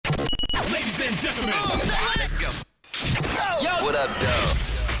and gentlemen, let's go. Yo. What up, though?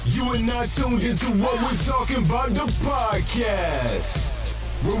 You are not tuned into What We're Talking About, the podcast,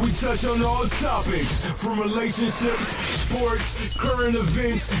 where we touch on all topics from relationships, sports, current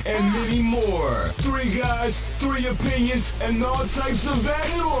events, and many more. 3 guys, 3 opinions, and all types of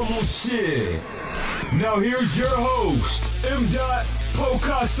abnormal shit. Now here's your host, M.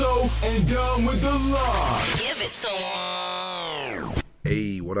 Picasso, and Dom with the Locks. Give it to him.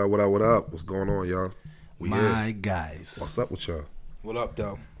 Hey, what up? What's going on, y'all? My guys. What's up with y'all? What up,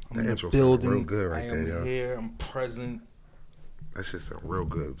 though? I'm That in intro the sound building. real good right I am there, y'all. here. I'm present. That shit sound real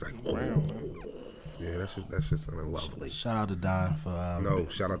good. It's like, yeah, that shit sounded lovely. Shout out to Don for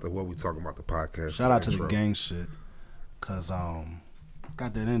shout out to What We Talking About, the podcast. shout out to intro. the gang shit. Cause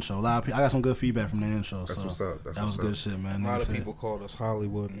got that intro. A lot of people, I got some good feedback from the intro. That's so what's up. that was good shit, man. A lot Niggas of said- people called us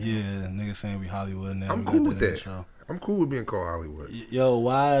Hollywood. Man. Yeah, niggas saying we Hollywood now. I'm we cool got with that. Intro. I'm cool with being called Hollywood. Yo,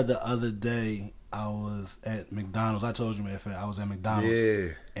 why the other day I was at McDonald's. I told you, man, I was at McDonald's. Yeah.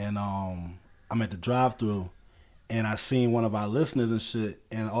 And I'm at the drive-thru, and I seen one of our listeners and shit,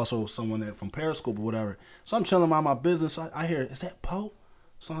 and also someone that from Periscope or whatever. So I'm chilling about my business. So I hear, is that Poe?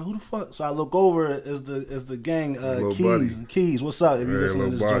 So I'm like, who the fuck? So I look over, is the gang, Keys. What's up? If you listen to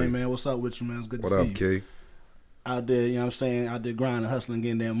this joint, man, what's up with you, man? It's good to see you. What up, Key? Out there, you know what I'm saying? Out there grinding, hustling,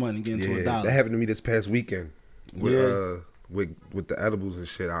 getting that money, getting to $1. That happened to me this past weekend. With, Yeah. With the edibles and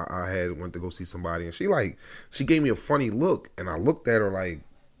shit, I went to go see somebody, and she gave me a funny look, and I looked at her like,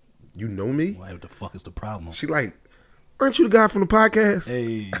 you know me? What the fuck is the problem? She like, aren't you the guy from the podcast?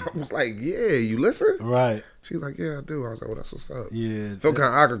 Hey. I was like, yeah, you listen? Right. She's like, yeah, I do. I was like, well, that's what's up. Yeah. Felt kind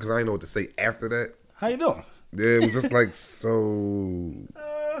of awkward because I didn't know what to say after that. How you doing? Yeah, it was just like so.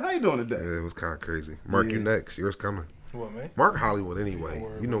 How you doing today? Yeah, it was kind of crazy. Mark, you next. Yours coming. What, man? Mark Hollywood anyway.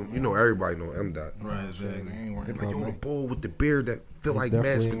 You know everybody know M. Right, exactly. They like, yo, the bull with the beard that feel like mashed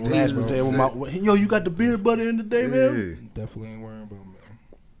definitely potatoes. Mashed potato with yo, you got the beard butter in today, man? Definitely ain't worrying about me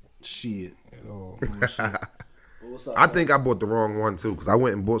Shit. at all. What's up, I think I bought the wrong one too because I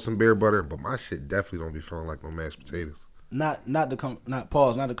went and bought some beer butter, but my shit definitely don't be feeling like no mashed potatoes. Not to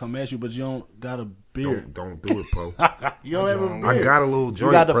come at you, but you don't got a beard. Don't do it, Po. You don't have a beard. I got a little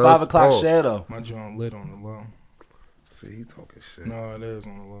joint. You got the bros. 5 o'clock Pause. shadow. My joint lit on the low. See, he talking shit. No, it is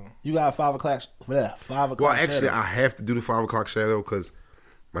on the low. You got a 5 o'clock. Yeah, 5 o'clock. Well, actually, shadow. I have to do the 5 o'clock shadow because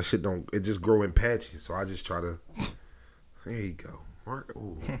my shit it just grow in patches. So I just try to. There you go, Mark.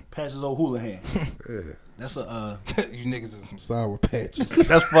 Ooh, Patches old Houlihan. yeah. That's a. You niggas is some sour patches.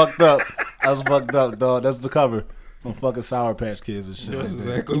 That's fucked up. That's fucked up, dog. That's the cover from fucking Sour Patch Kids and shit. That's like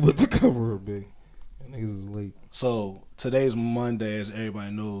that. exactly what the cover would be. That niggas is late. So today's Monday, as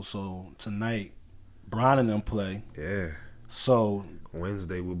everybody knows. So tonight, Bron and them play. Yeah. So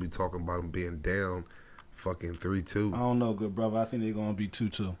Wednesday we'll be talking about them being down, fucking 3-2. I don't know, good brother. I think they're gonna be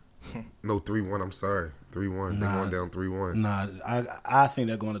 2-2. No, 3-1. I'm sorry, 3-1. They going down 3-1. Nah, I think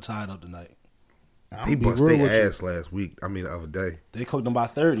they're going to tie it up tonight. They bust their ass last week. I mean, the other day. They cooked them by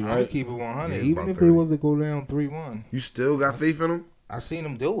 30, I right? keep it 100. Yeah, Even about if 30. they was to go down 3-1. You still got faith in them? I seen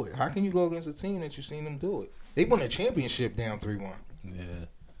them do it. How can you go against a team that you seen them do it? They won a championship down 3-1. Yeah.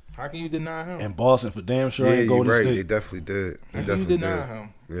 How can you deny him? And Boston for damn sure Yeah, ain't you're Golden right. They State. definitely did. They How can you definitely deny did.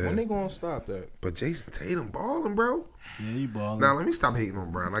 him? Yeah. When they gonna stop that? But Jason Tatum balling, bro. Yeah, he balling. Now let me stop hating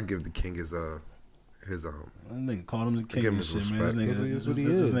on Brown. I give the king his That nigga called him the king give him and his shit, man. respect. This nigga, That's what he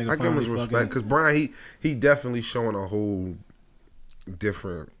this is. nigga I give him his finally respect fucking- because Brian he definitely showing a whole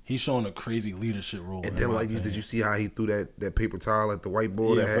different. He's showing a crazy leadership role. And then like did you see how he threw that paper towel at the white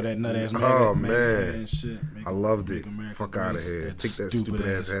boy? Yeah, for that nut ass Oh MAGA man, and shit. I loved it. America Fuck great. out of here. Take that stupid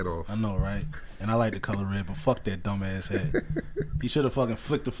ass head off. I know, right? And I like the color red, but fuck that dumb ass head. He should have fucking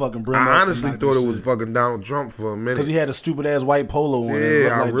flicked the fucking brim off. I honestly thought it was fucking Donald Trump for a minute. because he had a stupid ass white polo on.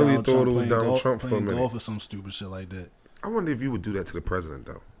 Yeah, I really thought it was Donald Trump for a playing minute. golf or some stupid shit like that. I wonder if you would do that to the president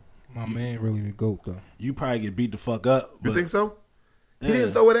though. My man really the GOAT though. You probably get beat the fuck up. You but think so? He Yeah.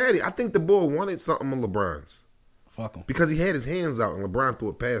 didn't throw it at him. I think the boy wanted something of LeBron's Fuck him. because he had his hands out and LeBron threw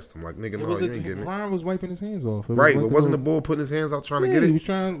it past him. Like nigga, no, you ain't getting it. Brian was wiping his hands off. It Right, was but like wasn't a- the boy putting his hands out trying to Yeah, get he it? was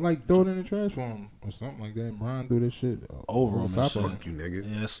trying to like throw it in the trash for him or something like that. Brian threw that shit Over him and top shit. of Fuck you, nigga.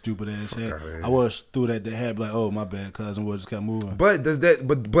 Yeah, that stupid ass head. outta here. I was threw that the head like, oh my bad, cousin. We just kept moving. But does that?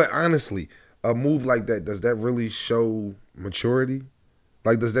 But honestly, a move like that, does that really show maturity?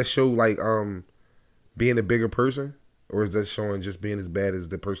 Like, does that show like being a bigger person, or is that showing just being as bad as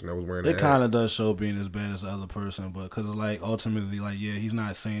the person that was wearing It the kind hat? of does show being as bad as the other person, but because it's like ultimately, like, yeah, he's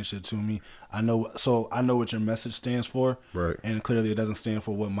not saying shit to me. I know what your message stands for, Right. And clearly it doesn't stand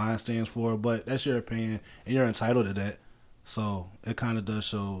for what mine stands for, but that's your opinion, and you're entitled to that. So it kind of does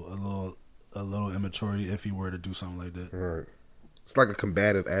show a little immaturity if he were to do something like that. Right. It's like a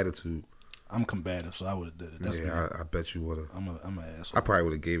combative attitude. I'm combative, so I would have did it. That's me. I bet you would have. I'm an asshole. I probably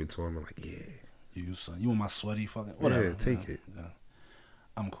would have gave it to him and like, yeah. You son, you want my sweaty fucking whatever. Yeah, take it. Yeah.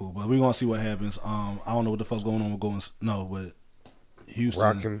 I'm cool, but we're gonna see what happens. I don't know what the fuck's going on with but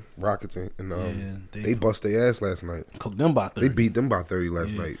Houston Rockets and yeah, they bust their ass last night. Cooked them by 30. They beat them by 30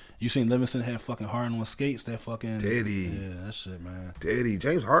 last night. You seen Livingston had fucking Harden on skates? That fucking Daddy. Yeah, that shit, man. Daddy.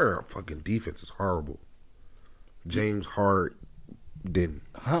 James Harden fucking defense is horrible. James Harden.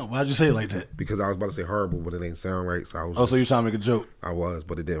 Huh? Why'd you say it like that? Because I was about to say horrible, but it ain't sound right. So I was. So you trying to make a joke? I was,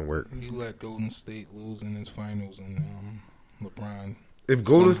 but it didn't work. You let Golden State lose in his finals, and LeBron. If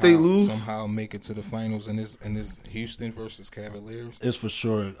Golden State lose, somehow make it to the finals in this Houston versus Cavaliers, it's for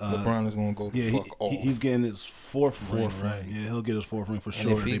sure. LeBron is gonna go the fuck off. He's getting his fourth ring, right? Yeah, he'll get his fourth ring for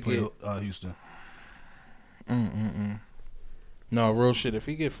sure. If they play Houston. No, real shit. If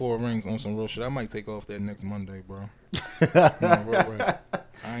he get 4 rings on some real shit, I might take off that next Monday, bro. No, right.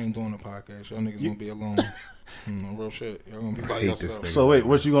 I ain't doing a podcast. Y'all niggas gonna be alone. Real shit. Y'all gonna be by yourself. So wait,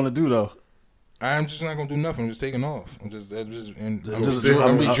 what you gonna do though? I'm just not gonna do nothing. I'm just taking off.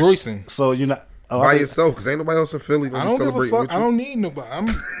 I'm rejoicing. So you're not by yourself because ain't nobody else in Philly gonna be celebrating with you. I don't need nobody. I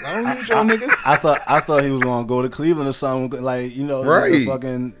don't need y'all niggas. I thought he was gonna go to Cleveland or something, like right.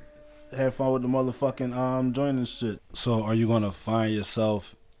 Fucking have fun with the motherfucking joining shit. So are you gonna find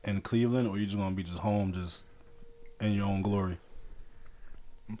yourself in Cleveland, or are you just gonna be just home, just in your own glory?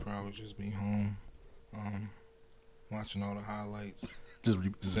 I'm probably just be home, watching all the highlights. Just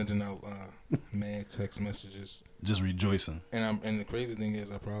sending out mad text messages, just rejoicing. And the crazy thing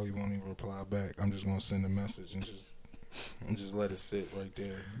is, I probably won't even reply back. I'm just gonna send a message and just let it sit right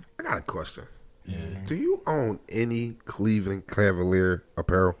there. I got a question. Yeah. Do you own any Cleveland Cavalier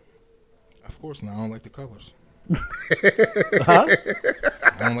apparel? Of course not. I don't like the colors. Huh?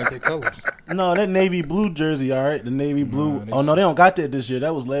 I don't like their colors. No, that navy blue jersey, all right. The navy blue. Oh no, they don't got that this year.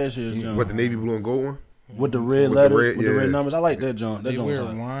 That was last year's. Yeah. What, the navy blue and gold one? With the red letters, with the red numbers. I like that John. They wear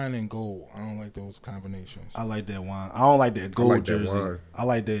wine and gold. I don't like those combinations. I like that wine. I don't like that gold jersey. I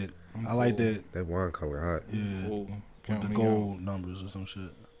like that. I like that. That wine color hot. Yeah. Cool. With the gold numbers or some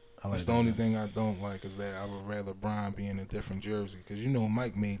shit. That's the only thing I don't like is that I would rather Brian be in a different jersey. Because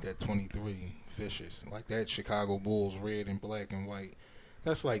Mike made that 23 vicious. Like that Chicago Bulls red and black and white.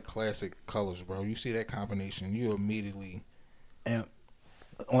 That's like classic colors, bro. You see that combination, you immediately. And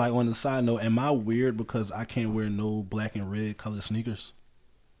like on the side note, am I weird because I can't wear no black and red colored sneakers?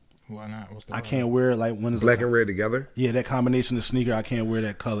 Why not? What's the I can't wear like when it's black and red together. Yeah, that combination of sneaker, I can't wear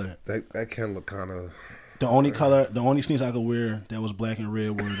that color. That can look kind of. The only sneakers I could wear that was black and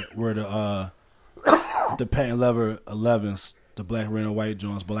red were the patent leather 11s, the black, red, and white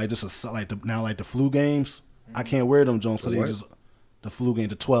Jones. But like the flu games, I can't wear them Jones because they just the flu game,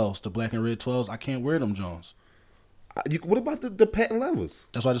 the 12s, the black and red 12s. I can't wear them Jones. What about the patent levers?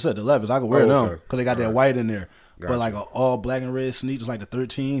 That's what I just said. The levers, I can wear them okay. because they got that white in there. Gotcha. But like all black and red sneakers, like the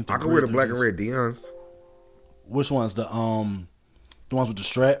 13. I can wear the black and red Dion's. Which ones? The ones with the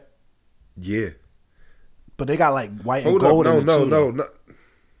strap. Yeah. But they got like white and gold in it too.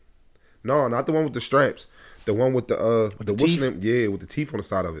 No, not the one with the straps. The one with the teeth? Yeah, with the teeth on the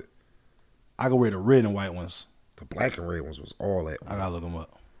side of it. I can wear the red and white ones. The black and red ones was all that. I gotta look them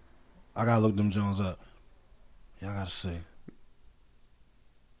up. I gotta look them Jones up. Yeah, I gotta see.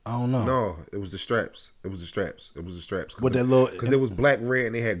 I don't know. No, it was the straps. With that little, because it was black, red,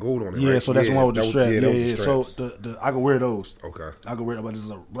 and they had gold on it. Yeah, right? so that's the one with the strap. Yeah. So the I can wear those. Okay. I can wear it, but this is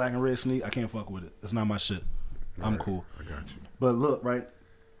a black and red sneak. I can't fuck with it. It's not my shit. I'm cool. I got you. But look, right.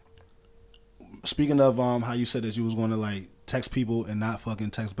 Speaking of how you said that you was going to like text people and not fucking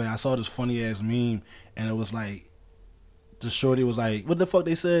text back, I saw this funny ass meme, and it was like, the shorty was like, what the fuck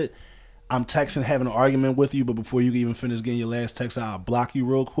they said? I'm texting, having an argument with you, but before you can even finish getting your last text out, I'll block you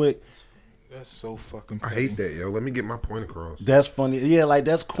real quick. That's so fucking petty. I hate that, yo. Let me get my point across. That's funny. Yeah, like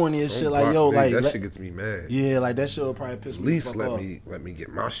that's corny as shit. Like, yo, like that shit gets me mad. Yeah, like that shit will probably piss me off. At least let me get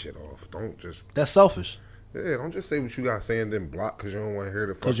my shit off. Don't just. That's selfish. Yeah, don't just say what you got saying then block because you don't want to hear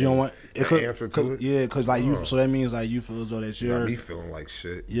the fucking you don't want answer to it. Yeah, because like you, so that means like you feel as though that you're me feeling like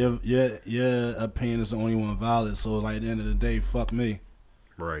shit. Your opinion is the only one valid. So like at the end of the day, fuck me.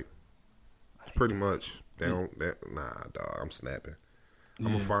 Right. Pretty much. Nah, dog. I'm snapping. I'm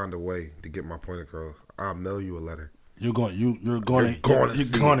gonna find a way to get my point across. I'll mail you a letter. You're going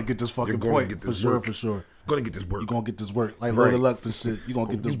to get this fucking point for sure. Gonna get this work. You're gonna get this work. Like Lord of Lux and shit. You're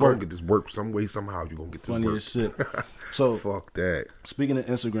gonna get this work. You're gonna get this work some way, somehow. You're gonna get this funny work. As shit. So fuck that. Speaking of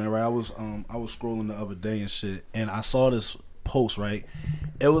Instagram, right? I was scrolling the other day and shit, and I saw this post, right?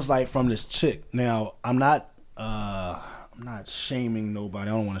 It was like from this chick. Now, I'm not shaming nobody.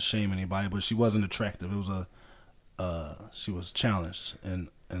 I don't want to shame anybody, but she wasn't attractive. It was she was challenged in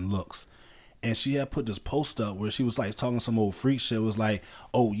looks. and she had put this post up where she was like talking some old freak shit. It was like,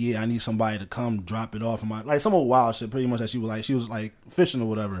 oh yeah, I need somebody to come drop it off in my, like some old wild shit pretty much that she was like fishing or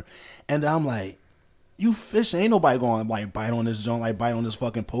whatever. And I'm like, you fishing, ain't nobody going to like bite on this joint, like bite on this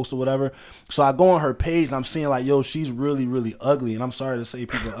fucking post or whatever. So I go on her page and I'm seeing like, yo, she's really, really ugly. And I'm sorry to say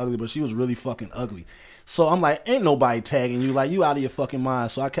people are ugly, but she was really fucking ugly. So I'm like, ain't nobody tagging you, like you out of your fucking mind.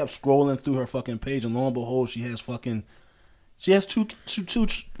 So I kept scrolling through her fucking page, and lo and behold, she has two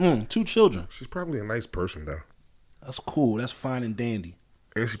children. She's probably a nice person though. That's cool. That's fine and dandy.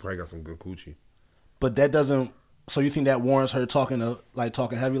 And she probably got some good coochie. But that doesn't. So you think that warrants her talking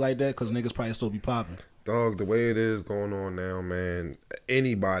heavy like that? Because niggas probably still be popping. Dog, the way it is going on now, man,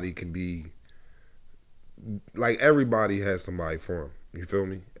 anybody can be, like, everybody has somebody for him. You feel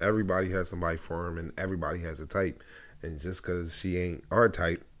me? Everybody has somebody for him, and everybody has a type. And just because she ain't our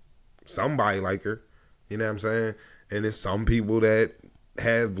type, somebody like her. You know what I'm saying? And there's some people that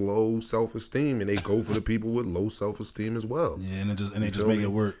have low self-esteem, and they go for the people with low self-esteem as well. Yeah, and they just make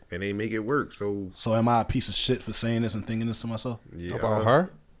it work. And they make it work. So am I a piece of shit for saying this and thinking this to myself? Yeah, about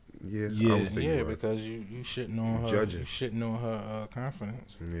her? Yeah, Yeah, because you shitting on her. Judging. You shitting on her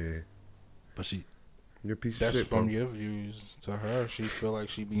confidence. Yeah, but you're a piece that's of shit. from bro. your views to her. She feel like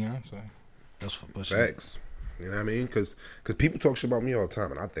she Beyonce. But Facts. You know what I mean? Because people talk shit about me all the time,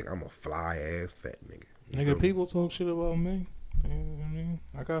 and I think I'm a fly ass fat nigga. Nigga, people talk shit about me. You know what I mean?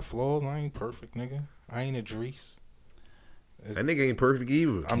 I got flaws. I ain't perfect, nigga. I ain't Idris. That nigga ain't perfect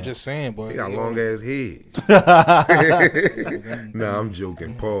either. I'm just saying, but He got a long ass head. Nah, I'm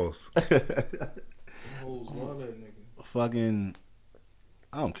joking. Pause. fucking,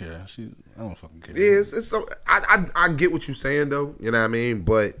 I don't care. I don't fucking care. Yeah, it's some. I get what you're saying though. You know what I mean?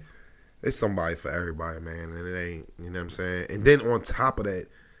 But it's somebody for everybody, man, and it ain't. You know what I'm saying? And then on top of that,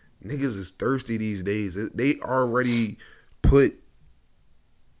 niggas is thirsty these days. They already put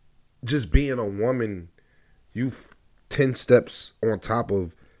just being a woman, you 10 steps on top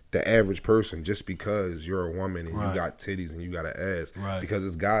of the average person just because you're a woman and you got titties and you got an ass. Right. Because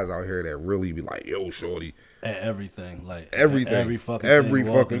there's guys out here that really be like, yo, shorty. At everything. Like Everything. every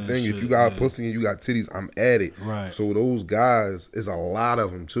fucking thing. If you got pussy and you got titties, I'm at it. Right. So those guys, is a lot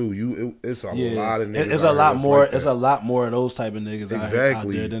of them too. It's a lot of niggas. It's a lot more. It's a lot more of those type of niggas out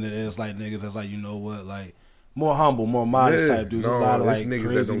there than it is like niggas that's like, you know what, like more humble, more modest type dudes. No, a lot of like niggas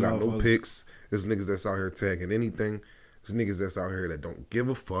crazy that don't got no motherfuckers. pics. There's niggas that's out here tagging anything. There's niggas that's out here that don't give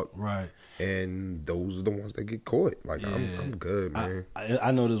a fuck. Right. And those are the ones that get caught. Like, I'm good, man. I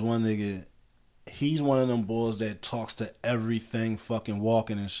know this one nigga. He's one of them boys that talks to everything fucking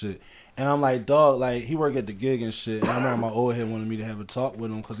walking and shit. And I'm like, dog, like, he work at the gig and shit. And I remember my old head wanted me to have a talk with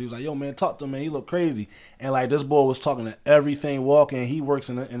him because he was like, yo, man, talk to him, man. He look crazy. And, like, this boy was talking to everything walking. He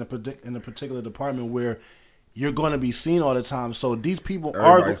works in a particular department where you're going to be seen all the time. So these people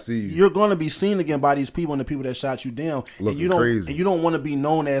you're going to be seen again by these people and the people that shot you down. Looking crazy. And you don't want to be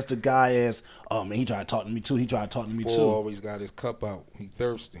known as the guy as, oh, man, he tried to talk to me too. Boy always got his cup out. He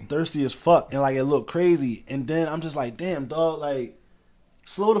thirsty. Thirsty as fuck. And, like, it looked crazy. And then I'm just like, damn, dog, like,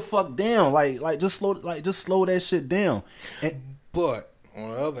 slow the fuck down. Like just slow that shit down. But, on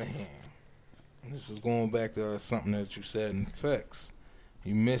the other hand, this is going back to something that you said in text.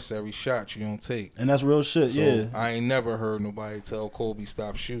 You miss every shot you don't take. And that's real shit, so I ain't never heard nobody tell Kobe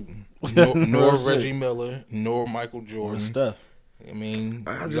stop shooting. Nor Reggie Miller, nor Michael Jordan. Stuff. I mean,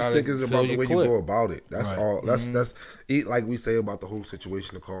 I just think it's about the way you go about it. That's all. That's like we say about the whole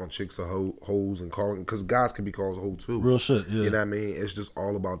situation of calling chicks a hoes and calling, because guys can be called a hoe too. Real shit, yeah. You know what I mean? It's just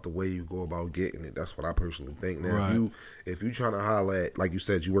all about the way you go about getting it. That's what I personally think. Now, if you trying to holler at, like you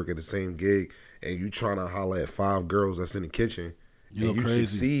said, you work at the same gig and you trying to holler at 5 girls that's in the kitchen, and you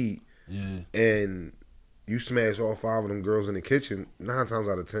succeed, and you smash all 5 of them girls in the kitchen, 9 times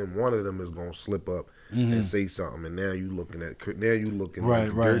out of 10, one of them is gonna slip up and say something, and now you looking like the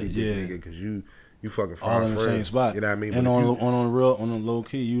dirty nigga because you fucking 5 all in friends. the same spot. You know what I mean? And on the low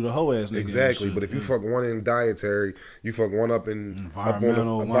key, you the hoe ass nigga. Exactly. But if you fuck one in dietary, you fuck one up in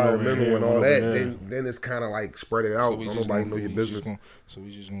environmental and all that, then it's kind of like spread it out. Don't nobody know your business. So we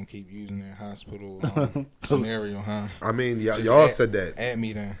just gonna keep using that hospital scenario, huh? I mean, y'all said that. Add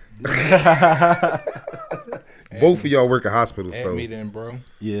me then. Both of y'all work at hospitals, add so me then, bro.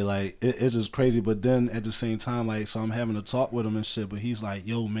 Yeah, like it's just crazy. But then at the same time, like, so I'm having a talk with him and shit. But he's like,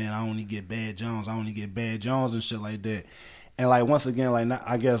 "Yo, man, I only get bad Jones. And shit like that." And like once again, like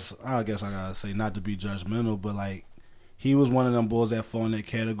I guess I gotta say, not to be judgmental, but like he was one of them boys that fall in that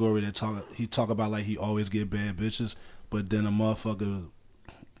category that talk about like he always get bad bitches, but then a motherfucker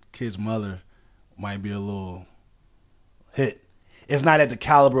kid's mother might be a little hit. It's not at the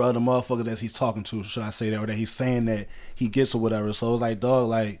caliber of the motherfucker that he's talking to, should I say that, or that he's saying that he gets or whatever. So it's like, dog,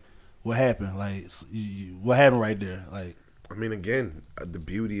 like, What happened? Like, what happened right there? Like, I mean, again, the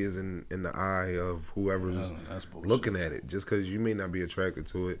beauty is in the eye of whoever's looking at it. Just because you may not be attracted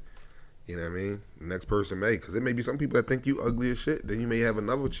to it, you know what I mean? The next person may. Because there may be some people that think you ugly as shit. Then you may have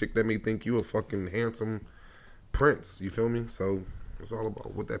another chick that may think you a fucking handsome prince. You feel me? So it's all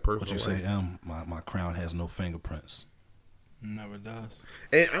about what that person what you say, my crown has no fingerprints. Never does.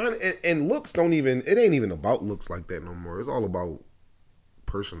 And looks don't even, it ain't even about looks like that no more. It's all about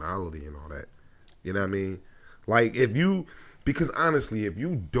personality and all that. You know what I mean? Like because honestly, if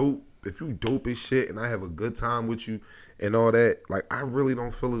you dope as shit and I have a good time with you and all that, like I really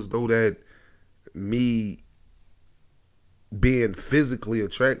don't feel as though that me being physically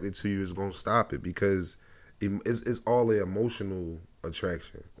attracted to you is gonna stop it, because it's all the emotional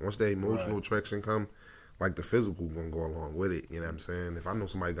attraction. Once the emotional attraction come, like the physical gonna go along with it. You know what I'm saying? If I know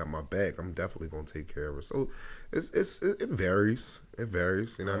somebody got my back, I'm definitely gonna take care of it. So it varies. It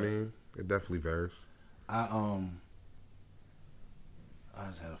varies. You know what I mean? It definitely varies. I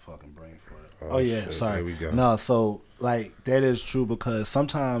just had a fucking brain for it. Oh yeah, shit. sorry. There we go. No, so like that is true, because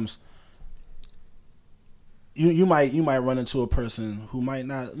sometimes you might run into a person who might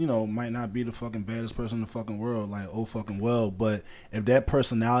not be the fucking baddest person in the fucking world, like oh fucking well, but if that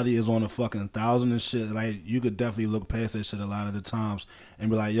personality is on a fucking 1,000 and shit, like you could definitely look past that shit a lot of the times and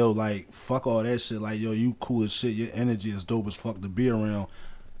be like, yo, like fuck all that shit, like yo, you cool as shit, your energy is dope as fuck to be around.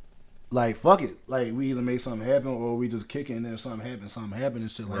 Like fuck it, like we either make something happen or we just kick it and then something happens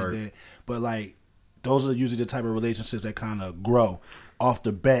and shit like that. But like those are usually the type of relationships that kind of grow off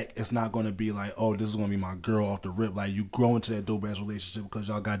the back. It's not going to be like, oh, this is going to be my girl off the rip. Like you grow into that dope ass relationship because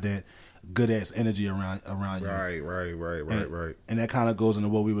y'all got that good ass energy around you. Right. And that kind of goes into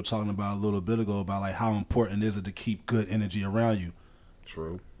what we were talking about a little bit ago about like how important is it to keep good energy around you.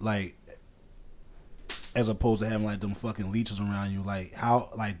 True. Like, as opposed to having like them fucking leeches around you. Like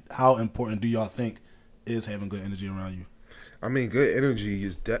how important do y'all think is having good energy around you? I mean, good energy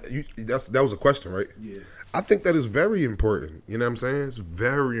is that was a question, right? Yeah. I think that is very important. You know what I'm saying? It's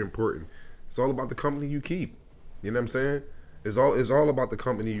very important. It's all about the company you keep. You know what I'm saying? It's all about the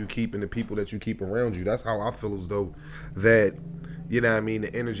company you keep and the people that you keep around you. That's how I feel as though that, you know what I mean,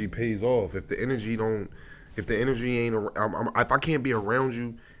 the energy pays off. If the energy ain't, if I can't be around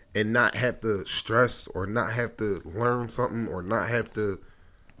you and not have to stress or not have to learn something or not have to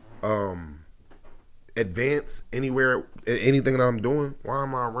advance anywhere, anything that I'm doing, why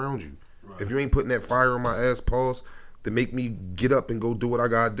am I around you? Right. If you ain't putting that fire on my ass pause to make me get up and go do what I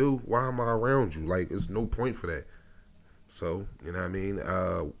gotta do, why am I around you? Like, it's no point for that. So, you know what I mean?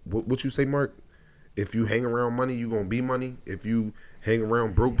 What you say, Mark? If you hang around money, you gonna be money. If you hang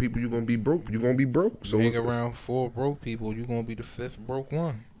around broke people, you gonna be broke. You gonna be broke. So hang around 4 broke people, you gonna be the 5th broke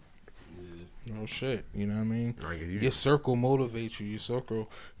one. No shit, you know what I mean? Your circle motivates you. Your circle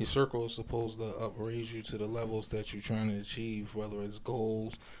is supposed to upraise you to the levels that you're trying to achieve, whether it's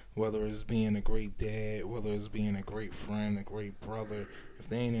goals, whether it's being a great dad, whether it's being a great friend, a great brother. If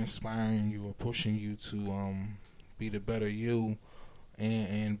they ain't inspiring you or pushing you to be the better you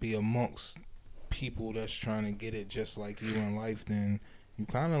and be amongst people that's trying to get it just like you in life, then you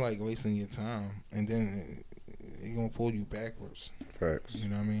kind of like wasting your time, and then they're going to pull you backwards. Facts. You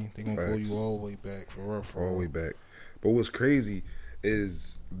know what I mean? They're going to pull you all the way back, for real. All the way back. But what's crazy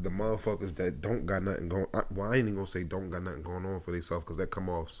is the motherfuckers that don't got nothing going on. Well, I ain't even going to say don't got nothing going on for themselves, because that come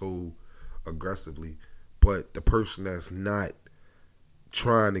off so aggressively. But the person that's not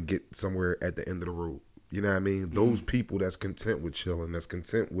trying to get somewhere at the end of the road. You know what I mean? Those people that's content with chilling, that's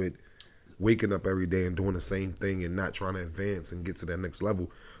content with waking up every day and doing the same thing and not trying to advance and get to that next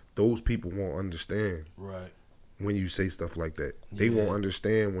level, those people won't understand. Right. When you say stuff like that, they won't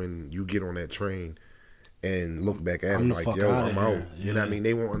understand when you get on that train and look back at them like, yo, I'm out. Yeah. You know what I mean?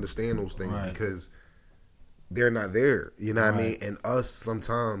 They won't understand those things because they're not there. You know what I mean? And us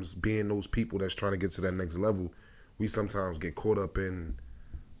sometimes being those people that's trying to get to that next level, we sometimes get caught up in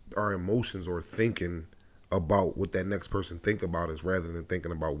our emotions or thinking about what that next person think about us rather than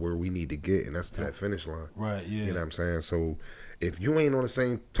thinking about where we need to get, and that's to that finish line. Right, yeah. You know what I'm saying? So if you ain't on the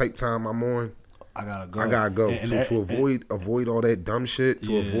same type time I'm on, I gotta go. To avoid all that dumb shit,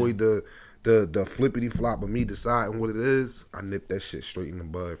 to avoid the flippity flop of me deciding what it is. I nip that shit straight in the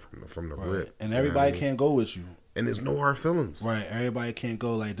bud from the rip. And everybody can't go with you. And there's no hard feelings. Right. Everybody can't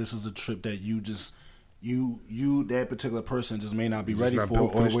go. Like, this is a trip that you just that particular person just may not be ready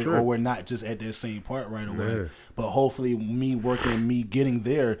for, or we're not just at that same part right away. Yeah. But hopefully me getting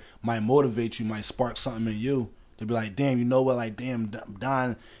there might motivate you, might spark something in you to be like, damn, you know what? Like, damn,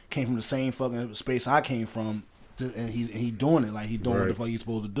 Don came from the same fucking space I came from, and he doing it. Like, he doing what the fuck he's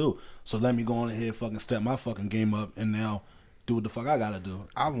supposed to do. So let me go on ahead and fucking step my fucking game up and now do what the fuck I gotta do.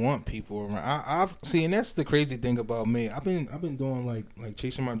 I want people around. I've see, and that's the crazy thing about me. I've been doing like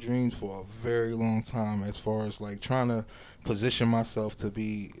chasing my dreams for a very long time. As far as like trying to position myself to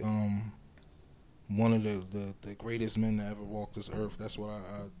be one of the greatest men to ever walk this earth. That's what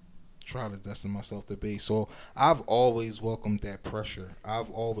I try to destine myself to be. So I've always welcomed that pressure. I've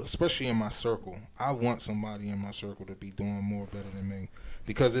always, especially in my circle, I want somebody in my circle to be doing more better than me,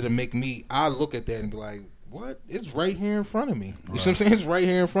 because it'll make me. I look at that and be like, what? It's right here in front of me. You see what I'm saying? It's right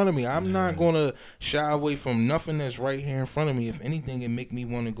here in front of me. I'm not going to shy away from nothing that's right here in front of me. If anything, it make me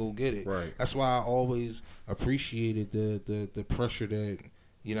want to go get it. Right. That's why I always appreciated the pressure that,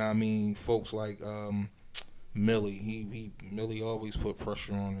 you know what I mean, folks like Millie. Millie always put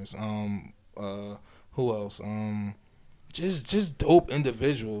pressure on us. Who else? Just dope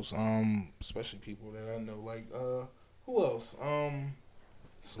individuals. Especially people that I know. Like who else?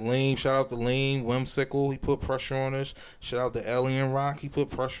 Lean, shout out to Lean, Whimsicle, he put pressure on us. Shout out to Alien Rock, he put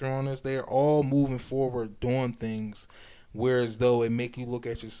pressure on us. They're all moving forward, doing things, whereas though it make you look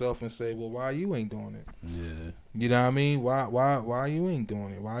at yourself and say, well, why you ain't doing it? Yeah. You know what I mean? Why you ain't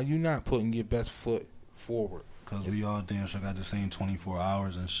doing it? Why you not putting your best foot forward? Because we all damn sure got the same 24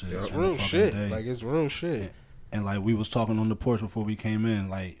 hours and shit. It's in real the fucking shit. day. Like, it's real shit. And like we was talking on the porch before we came in,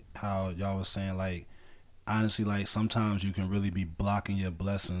 like how y'all was saying, like, honestly, like sometimes you can really be blocking your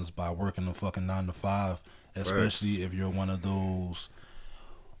blessings by working a fucking 9 to 5, especially if you're one of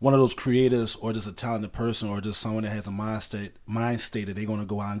those creators or just a talented person or just someone that has a mind state that they're gonna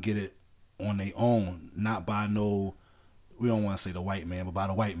go out and get it on their own, not by no. We don't want to say the white man, but by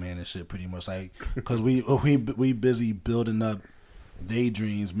the white man and shit, pretty much, like, because we busy building up they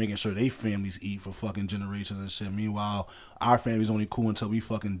dreams, making sure they families eat for fucking generations and shit. Meanwhile, our family's only cool until we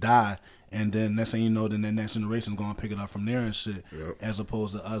fucking die, and then next thing you know, then the next generation's gonna pick it up from there and shit. Yep. As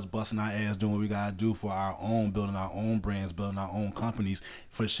opposed to us busting our ass doing what we gotta do for our own, building our own brands, building our own companies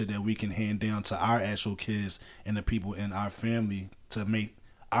for shit that we can hand down to our actual kids and the people in our family to make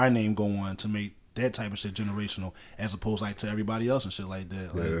our name go on, to make that type of shit generational, as opposed like to everybody else and shit like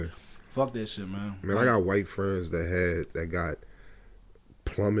that. Like, fuck that shit, man. Man, I got white friends that got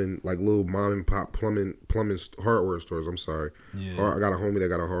plumbing, like little mom and pop plumbing hardware stores. I'm sorry. Yeah. I got a homie that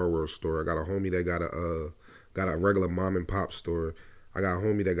got a hardware store. I got a homie that got a regular mom and pop store. I got a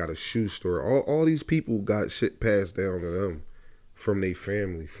homie that got a shoe store. All these people got shit passed down to them from their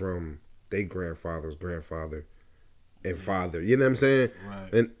family, from their grandfather's grandfather and father. You know what I'm saying?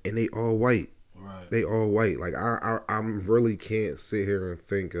 Right. And they all white. Right. They all white. Like I really can't sit here and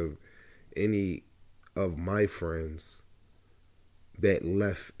think of any of my friends that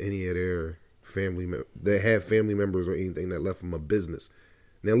left any of their family that had family members or anything that left them a business.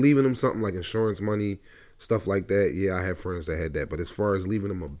 Now leaving them something like insurance money, stuff like that. Yeah, I have friends that had that. But as far as leaving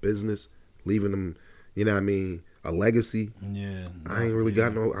them a business, leaving them, you know what I mean, a legacy. Yeah. I ain't really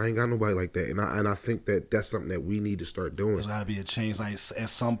got nobody like that. And I think that that's something that we need to start doing. There's gotta be a change. Like at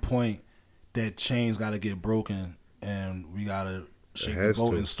some point, that chain's gotta get broken, and we gotta shake the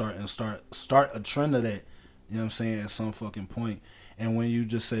boat and start a trend of that. You know what I'm saying? At some fucking point. And when you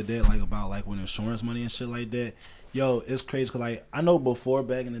just said that, like about like with insurance money and shit like that, yo, it's crazy. Cause like I know before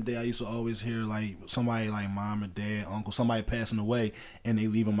back in the day, I used to always hear like somebody like mom or dad, uncle, somebody passing away, and they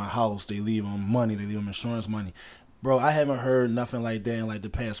leave them a house, they leave them money, they leave them insurance money. Bro, I haven't heard nothing like that in like the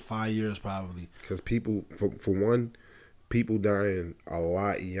past 5 years probably. Because people, for one, people dying a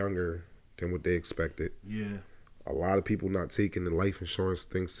lot younger than what they expected. Yeah. A lot of people not taking the life insurance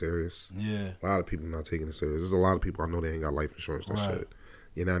thing serious. Yeah. A lot of people not taking it serious. There's a lot of people I know they ain't got life insurance and Right. shit.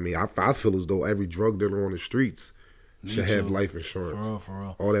 You know what I mean? I feel as though every drug dealer on the streets should have life insurance. For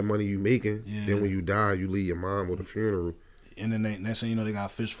real. All that money you making, Yeah. then when you die, you leave your mom with a funeral. And then next thing you know, they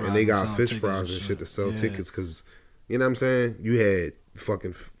got fish fries. And they got selling fish tickets fries and shit to sell Yeah. tickets because, you know what I'm saying? You had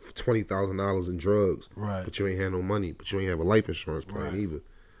fucking $20,000 in drugs, Right. but you ain't had no money, but you ain't have a life insurance plan Right. either.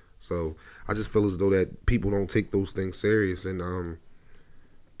 So I just feel as though that people don't take those things serious, and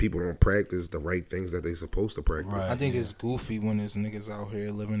people don't practice the right things that they supposed to practice. Right. I think it's goofy when there's niggas out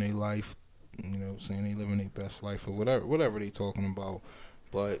here living their life, you know, saying they living their best life or whatever they talking about.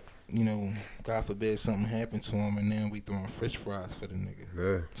 But, you know, God forbid something happened to him and then we throwing fish fries for the nigga.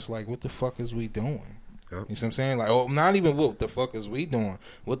 Yeah. It's like, what the fuck is we doing? Yep. You see what I'm saying? Like, oh, not even what the fuck is we doing?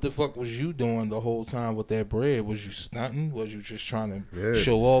 What the fuck was you doing the whole time with that bread? Was you stunting? Was you just trying to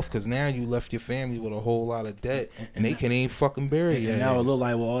show off? Because now you left your family with a whole lot of debt and they can't even fucking bury you. And now it look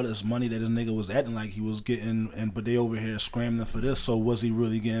like with all this money that this nigga was acting like he was getting, but they over here scrambling for this. So was he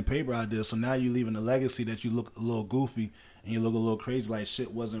really getting paper out there? So now you leaving a legacy that you look a little goofy and you look a little crazy, like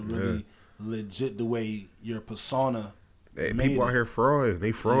shit wasn't really legit the way your persona. People out here frauding.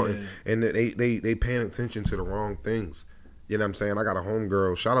 They frauding. Yeah. And they paying attention to the wrong things. You know what I'm saying? I got a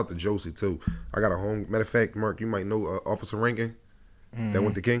homegirl. Shout out to Josie too. I got a home. Matter of fact, Mark, you might know Officer Rankin that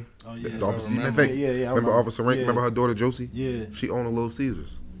went to King. Oh yeah. The officer. remember. Matter of fact, Yeah, I remember remember. Officer Rankin? Yeah. Remember her daughter Josie? Yeah. She owned a Little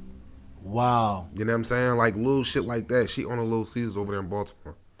Caesars. Wow. You know what I'm saying? Like little shit like that. She owned a Little Caesars over there in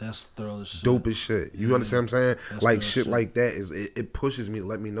Baltimore. That's thorough as shit. Dope as shit. You Yeah. understand what I'm saying? That's Like real shit shit. like that it pushes me to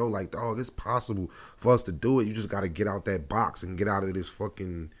let me know like, dog, it's possible for us to do it. You just gotta get out that box and get out of this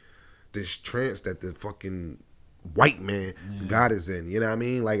trance that the fucking white man God is in. You know what I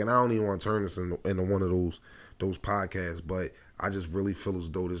mean? Like, and I don't even want to turn this into one of those podcasts, but I just really feel as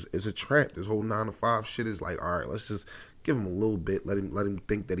though it's a trap. This whole 9 to 5 shit is like, all right, let's just give him a little bit. Let him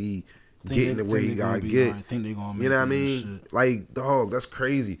think that he getting to where he gotta get. Think they gonna make You know what I it and mean? shit. Like, dog, that's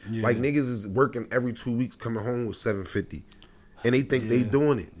crazy. Yeah. Like, niggas is working every 2 weeks, coming home with $750, and they think they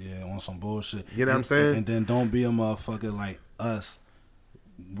doing it. Yeah, on some bullshit. You know what I'm saying? And then don't be a motherfucker like us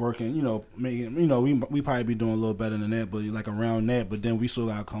working, making, we probably be doing a little better than that, but like around that, but then we still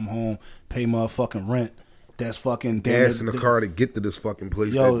gotta come home, pay motherfucking rent. That's fucking Gas in the car to get to this fucking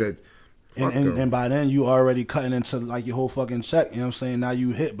place. Yo, Fuck them. and by then you already cutting into like your whole fucking check. You know what I'm saying? Now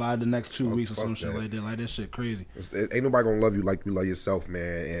you hit by the next 2 weeks or fuck some shit that. like that. Like that shit crazy. Ain't nobody gonna love you like you love yourself,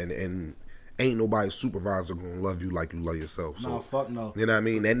 man. And ain't nobody supervisor gonna love you like you love yourself. So, No, fuck no. You know what I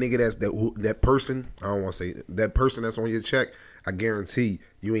mean? That nigga that person, I don't want to say that person that's on your check, I guarantee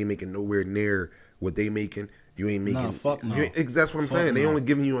you ain't making nowhere near what they making. You ain't making. Nah, fuck no. That's what I'm Fuck saying. They no. only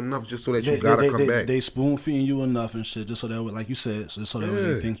giving you enough just so that you gotta come back. They spoon feeding you enough and shit, just so that, like you said, just so that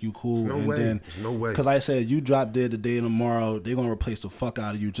Yeah. they think you cool. There's no and way. then, There's no way. Because I said, you drop dead today and tomorrow, they gonna replace the fuck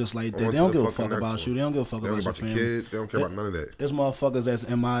out of you just like that. On They to don't the give a fucking fuck next about one. you. They don't give a fuck They don't about care your about your family. kids. They don't care about none of that. There's motherfuckers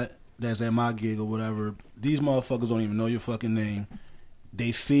that's at my gig or whatever. These motherfuckers don't even know your fucking name.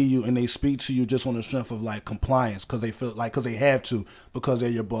 They see you and they speak to you just on the strength of like compliance because they feel like because they have to because they're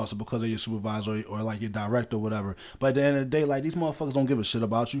your boss or because they're your supervisor or like your director or whatever. But at the end of the day, like these motherfuckers don't give a shit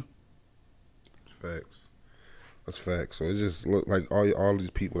about you. Facts. That's facts. So it just look like all these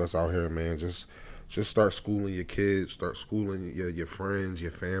people that's out here, man. Just start schooling your kids, start schooling your friends,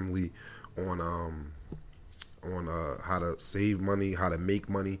 your family on how to save money, how to make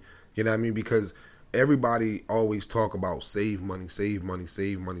money. You know what I mean? Because everybody always talk about save money, save money,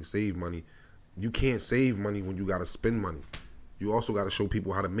 save money, save money. You can't save money when you got to spend money. You also got to show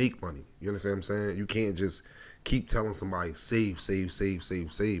people how to make money. You understand what I'm saying? You can't just keep telling somebody save, save, save,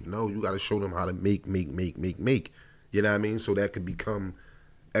 save, save. No, you got to show them how to make. You know what I mean? So that could become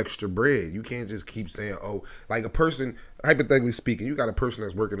extra bread. You can't just keep saying, oh, like a person, hypothetically speaking, you got a person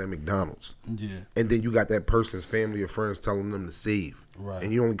that's working at McDonald's. Yeah. And then you got that person's family or friends telling them to save. Right.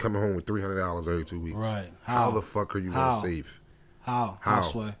 And you only coming home with $300 every 2 weeks. Right. How the fuck are you going to save? How? How?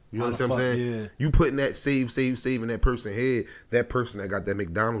 Sway? You How understand the what I'm fuck? saying? Yeah. You putting that save in that person's head, that person that got that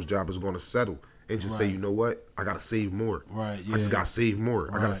McDonald's job is going to settle and just say, Right. you know what? I got to save more. Right, I just yeah. got to save more.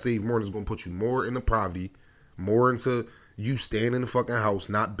 I got to Right. save more. And it's going to put you more into poverty, more into you staying in the fucking house,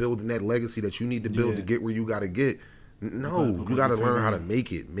 not building that legacy that you need to build Yeah. to get where you got to get. No, Because you got to you learn figure how to it-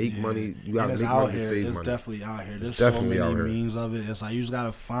 make it. Make Yeah. money. You got to And make it's out money to here. save It's money. definitely out here. There's definitely so out many here. means of it. It's like you just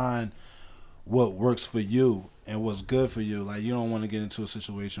gotta find what works for you and what's good for you. Like you don't want to get into a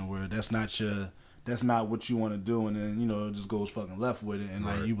situation where that's not what you want to do, and then it just goes fucking left with it, and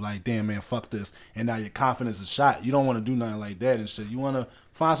like you be like, damn man, fuck this, and now your confidence is shot. You don't want to do nothing like that and shit. You want to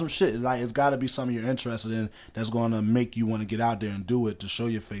find some shit. Like it's got to be something you're interested in that's going to make you want to get out there and do it, to show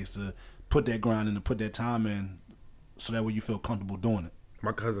your face, to put that grind in, to put that time in, so that way you feel comfortable doing it.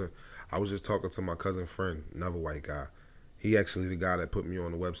 My cousin, I was just talking to my cousin friend, another white guy. He actually the guy that put me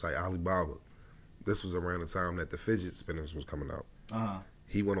on the website Alibaba. This was around the time that the fidget spinners was coming out.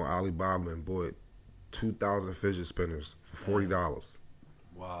 He went on Alibaba and bought 2,000 fidget spinners for $40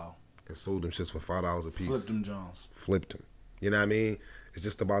 Wow. and sold them shits for $5 a piece. Flip them Jones. Flipped them. You know what I mean? It's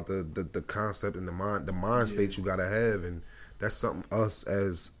just about the concept and the mind state you gotta have, and that's something us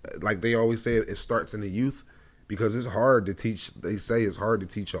as like they always say it starts in the youth, because it's hard to teach. They say it's hard to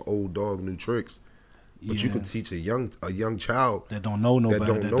teach an old dog new tricks, but you Yeah. can teach a young child That don't know no that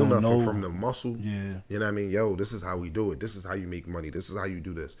better. don't know nothing from the muscle. Yeah. You know what I mean? Yo, this is how we do it. This is how you make money. This is how you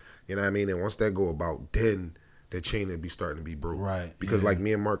do this. You know what I mean? And once that go about, then the chain will be starting to be broke. Right, Because yeah. like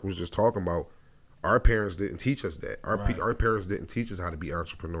me and Mark was just talking about, our parents didn't teach us that. Right. Our parents didn't teach us how to be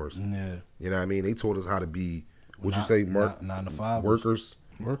entrepreneurs. Yeah. You know what I mean? They taught us how to be, what you Not- say, Mark? 9 to 5. Workers.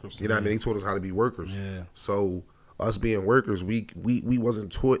 Workers. You know what I mean? They taught us how to be workers. Yeah. So us being workers, we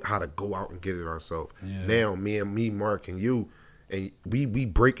wasn't taught how to go out and get it ourselves. Yeah. Now me, Mark, and you, and we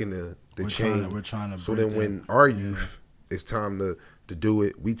breaking the We're chain. we're trying to So break then when that. our Yeah. youth, it's time to do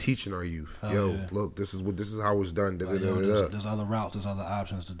it. We teaching our youth. Hell Yo, yeah. look, this is how it's done. Da, da, Like, da, yo, da, da. there's other routes, there's other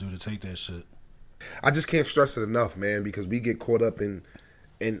options to do to take that shit. I just can't stress it enough, man, because we get caught up in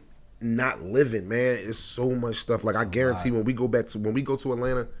not living, man. It's so much stuff. Like I guarantee when we go to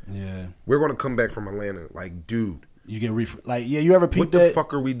Atlanta, Yeah. we're gonna come back from Atlanta like, dude, You get you ever peep what that? the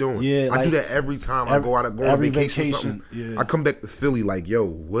fuck are we doing? Yeah, I like, do that every time I go on every vacation. Or vacation, something. yeah. I come back to Philly like, yo,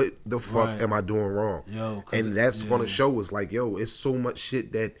 what the fuck Right. am I doing wrong? Yo, 'cause and that's yeah. gonna show us like, yo, it's so much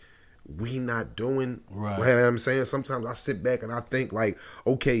shit that we not doing. Right. You know what I'm saying? Sometimes I sit back and I think like,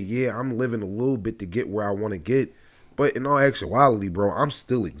 okay, yeah, I'm living a little bit to get where I want to get. But in all actuality, bro, I'm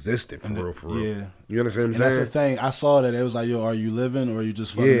still existing for real. Yeah. You understand what I'm And saying? that's the thing. I saw that it was like, yo, are you living or are you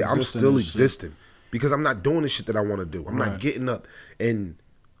just fucking Yeah, I'm existing still and shit? existing because I'm not doing the shit that I want to do. I'm Right. not getting up and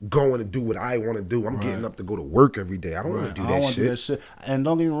going to do what I want to do. I'm Right. getting up to go to work every day. I don't want to do I that don't wanna shit. do that shit. And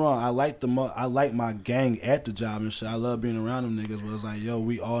don't get me wrong, I like my gang at the job and shit. I love being around them niggas, but it's like, yo,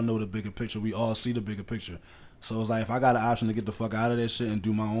 we all know the bigger picture. We all see the bigger picture. So it's like, if I got an option to get the fuck out of that shit and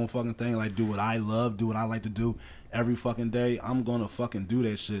do my own fucking thing, like do what I love, do what I like to do every fucking day, I'm gonna fucking do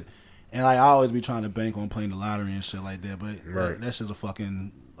that shit. And like, I always be trying to bank on playing the lottery and shit like that, but Right. that's just a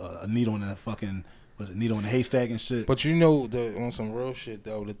fucking a needle in that fucking needle in the haystack and shit. But you know, on some real shit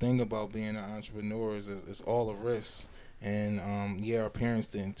though, the thing about being an entrepreneur is it's all a risk. And our parents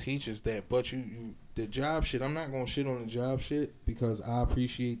didn't teach us that. But you the job shit, I'm not gonna shit on the job shit because I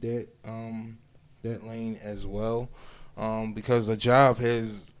appreciate that that lane as well. Because a job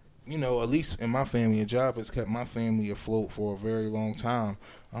has, you know, at least in my family, a job has kept my family afloat for a very long time.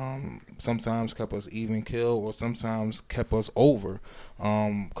 Sometimes kept us even kill, or sometimes kept us over.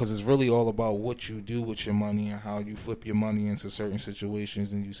 Because it's really all about what you do with your money and how you flip your money into certain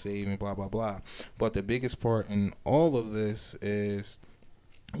situations and you save and blah, blah, blah. But the biggest part in all of this is,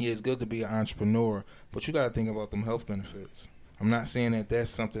 yeah, it's good to be an entrepreneur, but you got to think about them health benefits. I'm not saying that that's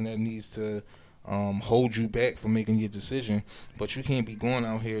something that needs to hold you back from making your decision, but you can't be going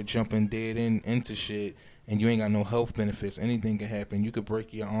out here jumping dead into shit and you ain't got no health benefits. Anything can happen. You could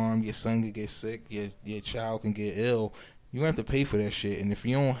break your arm, your son could get sick, your child can get ill. You have to pay for that shit, and if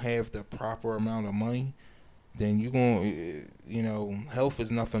you don't have the proper amount of money, then you going, you know, health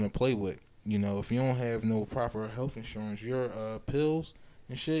is nothing to play with. You know, if you don't have no proper health insurance, your pills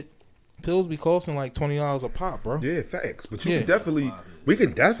and shit, pills be costing like $20 a pop, bro. Yeah, facts. But Yeah. we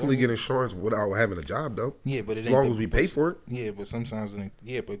can definitely get insurance without having a job though. Yeah, but it As ain't long the- as we pay for it. Yeah, but sometimes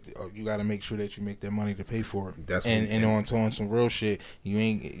you got to make sure that you make that money to pay for it. That's and what- on some real shit,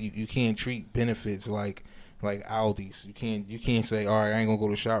 you can't treat benefits like Aldi's. You can't say, all right, I ain't gonna go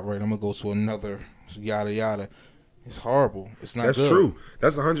to ShopRite. I'm gonna go to another yada yada. It's horrible. It's not. That's good. true.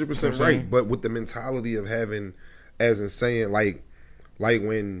 That's 100% You know what I'm right. saying? But with the mentality of having, as in saying, like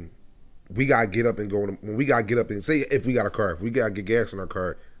when we gotta get up and go, when we gotta get up and say, if we got a car, if we gotta get gas in our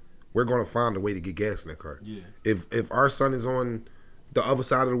car, we're gonna find a way to get gas in that car. Yeah. If our son is on the other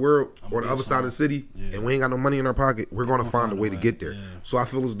side of the world or the other side of the city, Yeah. and we ain't got no money in our pocket, we're gonna find a way to get there. Yeah. So I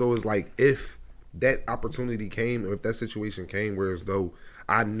feel as though it's like, if that opportunity came, or if that situation came, where as though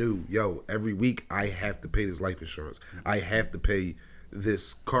I knew, yo, every week I have to pay this life insurance, I have to pay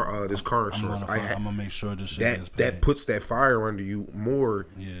this car insurance. I'm gonna make sure this shit is paid. that puts that fire under you more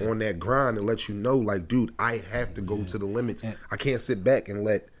Yeah. on that grind and lets you know, like, dude, I have to go to the limits. I can't sit back and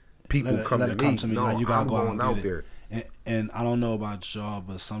let people come to me. No, Like, you gotta I'm go out going and out get it. there. And I don't know about y'all,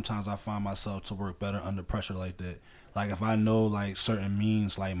 but sometimes I find myself to work better under pressure like that. Like if I know like certain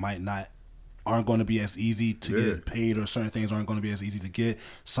means like aren't going to be as easy to get paid, or certain things aren't going to be as easy to get,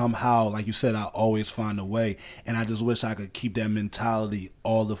 somehow, like you said, I always find a way. And I just wish I could keep that mentality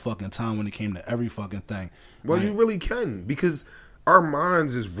all the fucking time when it came to every fucking thing. Well, Like, you really can, because our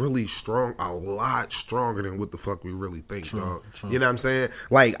minds is really strong, a lot stronger than what the fuck we really think, dog. true. You know what I'm saying?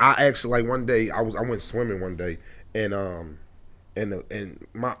 Like I actually, like one day I went swimming one day, and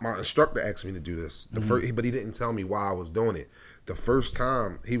my instructor asked me to do this. The first, but he didn't tell me why I was doing it. The first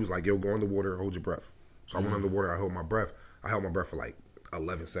time he was like, "Yo, go in the water and hold your breath." So I went in the water. I held my breath. I held my breath for like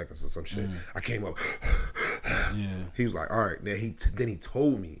 11 seconds or some shit. I came up. Yeah. He was like, "All right." Then he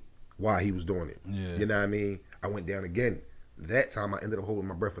told me why he was doing it. Yeah. You know what I mean? I went down again. That time I ended up holding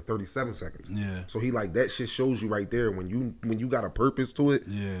my breath for 37 seconds. Yeah. So he like, that shit shows you right there, when you got a purpose to it,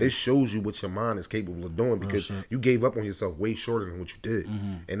 Yeah. it shows you what your mind is capable of doing, because shit. you gave up on yourself way shorter than what you did.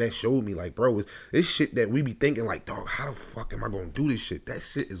 And that showed me, like, bro, it's shit that we be thinking like, dog, how the fuck am I gonna do this shit? That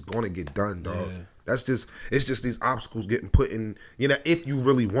shit is gonna get done, dog. Yeah. It's just these obstacles getting put in. You know, if you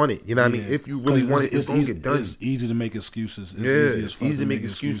really want it, you know what I mean. If you really want it, it's gonna get done. It's easy to make excuses. It's easy to make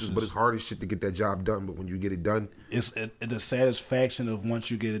excuses, but it's hard as shit to get that job done. But when you get it done, it's the satisfaction of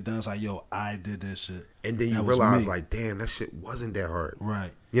once you get it done. It's like, yo, I did this shit, and then you realize, like, damn, that shit wasn't that hard.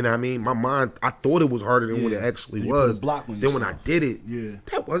 Right. You know what I mean? My mind, I thought it was harder than what it actually was. Then when I did it,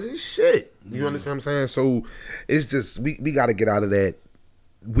 that wasn't shit. You understand what I'm saying? So it's just we got to get out of that.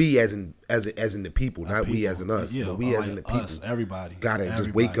 We as in the people, not we as in us, but we as in the people. Everybody gotta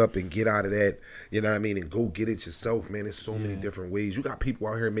just wake up and get out of that. You know what I mean? And go get it yourself, man. There's so many different ways. You got people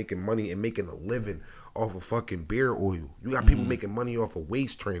out here making money and making a living off of fucking beer oil. You got people making money off of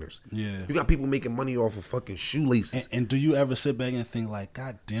waist trainers. Yeah. You got people making money off of fucking shoelaces. And do you ever sit back and think like,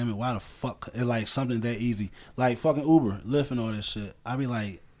 God damn it, why the fuck? It's like something that easy, like fucking Uber, Lyft, and all this shit. I be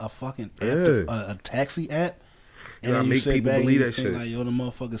like, a fucking app, a taxi app. And then you make people believe that shit. Like, yo, the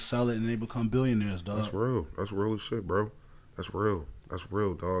motherfuckers sell it and they become billionaires, dog. That's real. That's real as shit, bro. That's real. That's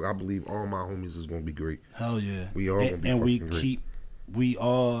real, dog. I believe all my homies is gonna be great. Hell yeah. We all gonna be fucking great. We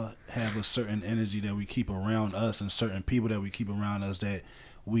all have a certain energy that we keep around us, and certain people that we keep around us that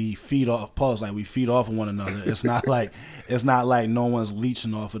we feed off. Pause. Like, we feed off of one another. It's not like no one's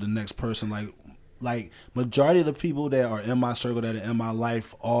leeching off of the next person. Like majority of the people that are in my circle, that are in my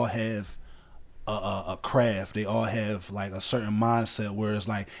life, all have a craft. They all have like a certain mindset where it's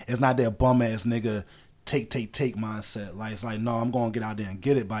like, it's not that bum ass nigga take mindset. Like, it's like, no, I'm gonna get out there and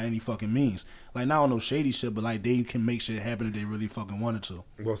get it by any fucking means. Like, not on no shady shit, but like, they can make shit happen if they really fucking wanted to.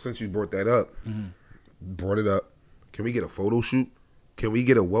 Well, since you brought that up, can we get a photo shoot? Can we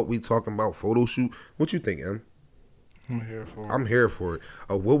get a what we talking about photo shoot? What you think, Em? I'm here for it.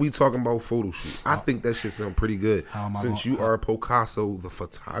 What we talking about photo shoot? I think that shit sound pretty good. Since you are Picasso, the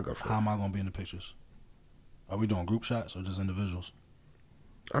photographer. How am I gonna be in the pictures? Are we doing group shots or just individuals?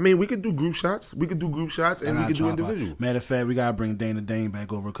 I mean, we could do group shots. And we could do individual. Matter of fact, we gotta bring Dana Dane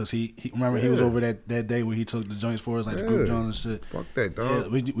back over because he remember he was over that day where he took the joints for us, like the group joints and shit. Fuck that,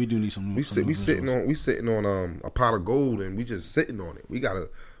 dog. Yeah, we do need some. We sitting on a pot of gold and we just sitting on it. We gotta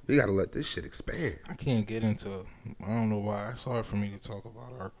let this shit expand. I can't get into. I don't know why it's hard for me to talk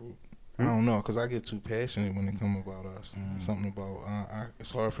about our group. I don't know, because I get too passionate when it come about us. Something about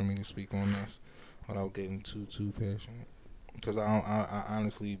it's hard for me to speak on this without getting too passionate. Because I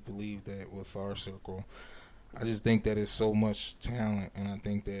honestly believe that with our circle, I just think that it's so much talent, and I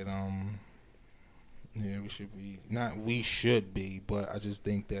think that we should be, but I just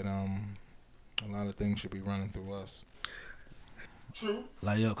think that a lot of things should be running through us. True.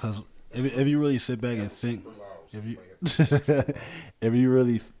 Like, yo, because if you really sit back and think, if you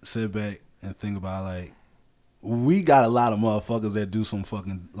really sit back and think about, like, we got a lot of motherfuckers that do some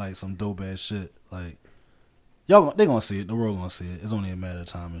fucking, like, some dope ass shit. Like, y'all, they gonna see it. The world gonna see it. It's only a matter of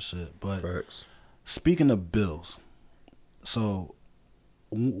time and shit. But Facts. Speaking of bills, so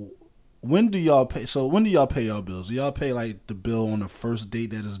when do y'all pay? So when do y'all pay y'all bills? Do y'all pay like the bill on the first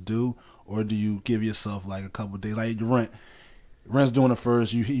date that is due, or do you give yourself like a couple of days, like your rent? Rent's doing the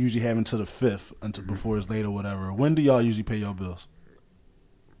first. You usually have until the 5th, until before it's late or whatever. When do y'all usually pay your bills?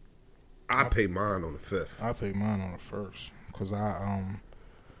 I pay mine on the 5th. I pay mine on the 1st because I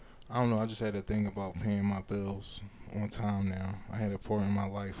don't know. I just had to think about paying my bills on time now. I had a point in my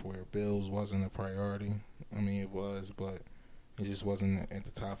life where bills wasn't a priority. I mean, it was, but it just wasn't at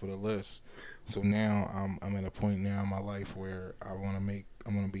the top of the list. So now I'm at a point now in my life where I'm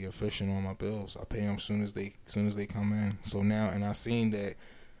gonna be efficient on my bills. I pay them soon as they come in. So now, and I seen that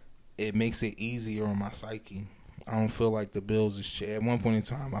it makes it easier on my psyche. I don't feel like the bills is at one point in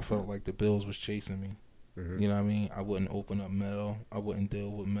time. I felt like the bills was chasing me. Mm-hmm. You know what I mean? I wouldn't open up mail. I wouldn't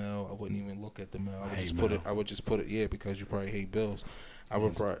deal with mail. I wouldn't even look at the mail. I would just put it. Yeah, because you probably hate bills. I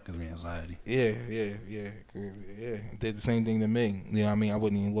would probably give me anxiety. Yeah. Did the same thing to me. You know what I mean? I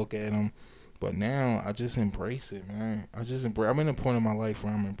wouldn't even look at them. But now I just embrace it, man. I'm in a point in my life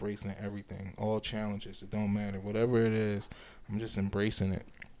where I'm embracing everything, all challenges. It don't matter, whatever it is. I'm just embracing it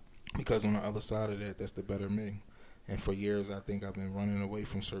because on the other side of that, that's the better me. And for years, I think I've been running away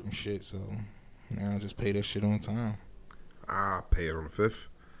from certain shit. So now I just pay that shit on time. I pay it on the 5th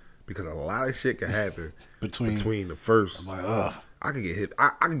because a lot of shit can happen between the 1st. I'm like, I could get hit.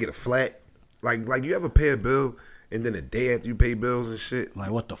 I could get a flat. Like you ever pay a bill and then the day after you pay bills and shit,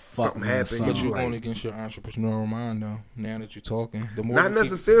 like what the fuck? Something happened. But you going against your entrepreneurial mind though. Now that you're talking, the more not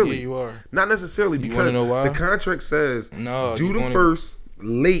necessarily. Yeah, you are. Not necessarily because the contract says do the 1st.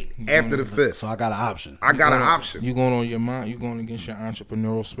 Late after the 5th. So I got an option. You going on your mind. You going against your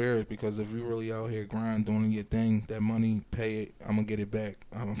entrepreneurial spirit because if you really out here grinding, doing your thing, that money, pay it. I'm gonna get it back.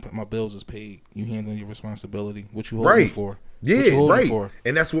 My bills is paid. You handling your responsibility. What you holding for? you Yeah, holding right. for?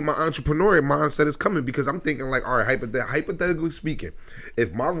 And that's what my entrepreneurial mindset is coming because I'm thinking like, all right, hypothetically speaking,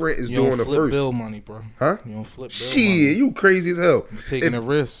 if my rent is You doing don't the flip first, bill money, bro. huh? You don't flip bill Shit, money. you crazy as hell. You're taking a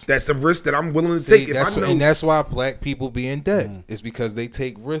risk. That's a risk that I'm willing to See, take. If that's I know, and that's why black people be in debt. It's because they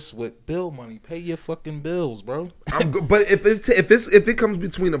take risks with bill money. Pay your fucking bills, bro. I'm good. But if it comes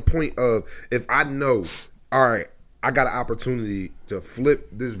between a point of if I know, all right, I got an opportunity to flip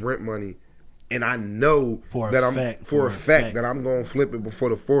this rent money, and I know For a that I'm fact, for a fact that I'm gonna flip it before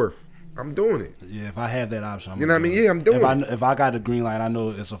the 4th. I'm doing it. Yeah, if I have that option, You know what I mean? Yeah, I'm doing it. If I got the green light, I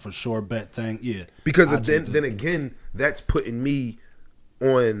know it's a for sure bet thing. Yeah, Because I then again, that's putting me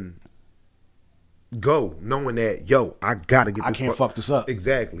on go, knowing that I gotta get. I This can't fuck this up.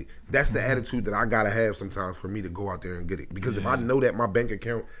 Exactly. That's the attitude that I gotta have sometimes for me to go out there and get it. Because if I know that my bank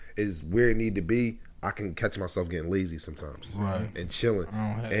account is where it need to be, I can catch myself getting lazy sometimes, Right. And chilling, I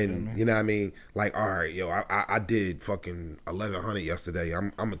don't have and that, man. you know what I mean. Like, all right, I did fucking 1,100 yesterday.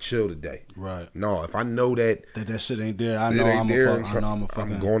 I'm a chill today. Right. No, if I know that that shit ain't there. I it know ain't I'm there, a fuck. I know I'm a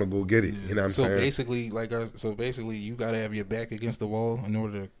fucking. I'm going to go get it. You know what I'm So saying? basically, you gotta have your back against the wall in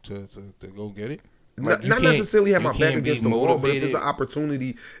order to go get it. Not You not can't- necessarily have you my back can't be against the wall, but if it's an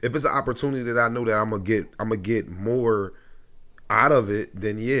motivated. opportunity that I know that I'm gonna get more out of it,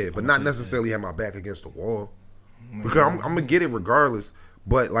 then yeah. But not necessarily have my back against the wall because I'm gonna get it regardless.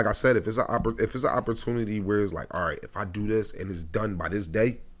 But like I said, if it's an opportunity where it's like, all right, if I do this and it's done by this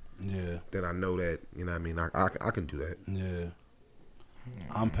day, Yeah, then I know that you know what I mean. I can do that. yeah.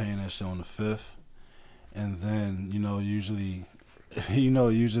 I'm paying that shit on the 5th, and then usually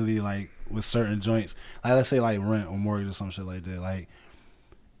like with certain joints, like let's say like rent or mortgage or some shit like that, like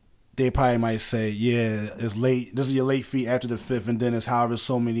they probably might say, yeah, it's late. This is your late fee after the 5th, and then it's however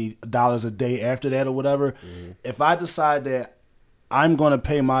so many dollars a day after that or whatever. Mm-hmm. If I decide that I'm gonna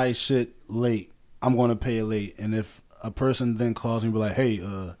pay my shit late, I'm gonna pay it late, and if a person then calls me and be like, hey,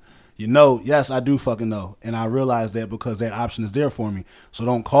 yes, I do fucking know, and I realize that because that option is there for me. So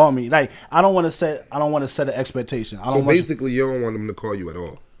don't call me. Like I don't want to set an expectation. I don't So want basically, you don't want them to call you at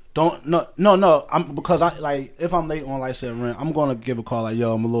all. No. Because I like if I'm late on like said rent, I'm gonna give a call like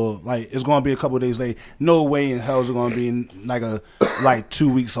I'm a little like it's gonna be a couple of days late. No way in hell is it gonna be like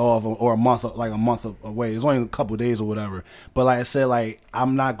 2 weeks off or a month away. It's only a couple of days or whatever. But like I said, like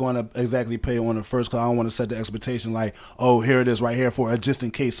I'm not gonna exactly pay on the first because I don't want to set the expectation like here it is right here for just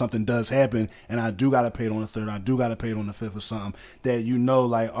in case something does happen and I do gotta pay it on the 3rd. I do gotta pay it on the 5th or something that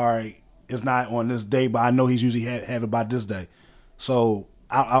like all right it's not on this day, but I know he's usually have it by this day. So.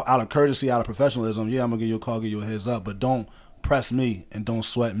 Out of courtesy, out of professionalism, I'm gonna give you a call, give you a heads up, but don't press me and don't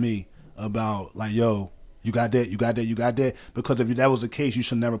sweat me about like, you got that, because if that was the case, you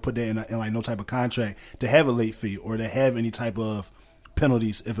should never put that in like no type of contract to have a late fee or to have any type of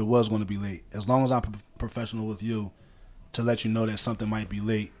penalties if it was going to be late. As long as I'm professional with you to let you know that something might be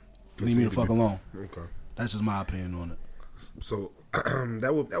late, leave me the fuck alone. Okay. That's just my opinion on it. So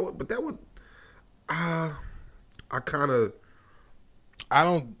I kind of.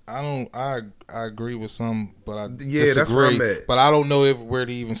 I agree with some, but I Yeah, that's where disagree. I'm at. But I don't know where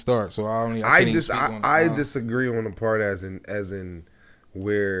to even start. So I disagree on the part as in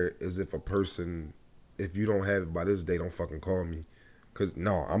where is if a person, if you don't have it by this day, don't fucking call me, because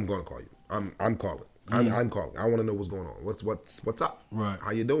no, I'm gonna call you. I'm calling. I'm calling. I want to know what's going on. What's up? Right.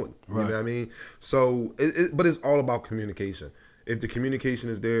 How you doing? Right. You know what I mean? So, but it's all about communication. If the communication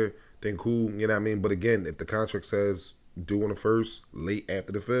is there, then cool. You know what I mean? But again, if the contract says due on the 1st, late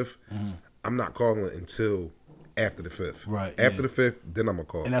after the 5th, I'm not calling it until after the 5th. Right. After the 5th, then I'm gonna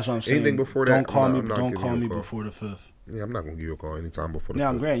call. And that's what I'm saying. Anything before don't that, call I'm me. not Don't giving call you a me call. before the 5th. Yeah, I'm not gonna give you a call anytime before the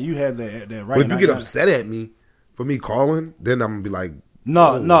Now, 5th. Grant, you have that right. But if you and get I got- upset at me for me calling, then I'm gonna be like,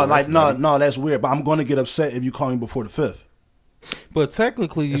 No, oh, that's nutty. that's weird. But I'm going to get upset if you call me before the 5th. But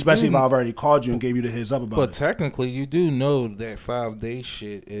technically, you Especially do, if I've already called you and gave you the heads up about But it. technically, you do know that 5-day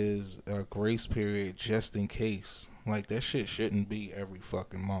shit is a grace period just in case. Like that shit shouldn't be every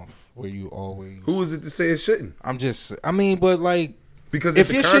fucking month where you always. Who is it to say it shouldn't? But like Because if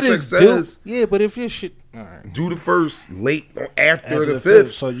if your the shit contract is says due, but if your shit, all right. due the 1st, late after the 5th,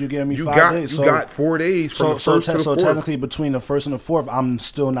 5th, so you giving me you 5 got days. you So- got 4 days from the 1st to the 4th. technically between the 1st and the 4th, I'm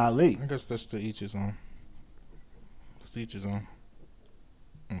still not late. I guess that's to each his own. It's to each his own.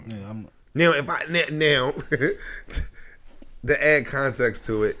 Yeah, I'm. Now, if I now to add context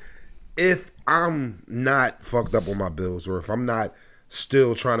to it, if I'm not fucked up on my bills, or if I'm not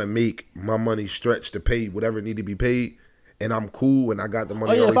still trying to make my money stretch to pay whatever need to be paid, and I'm cool and I got the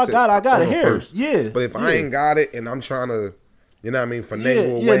money. Oh, yeah, if already I set got it, I got on it the here. 1st. Yeah, But if yeah. I ain't got it and I'm trying to You know what I mean?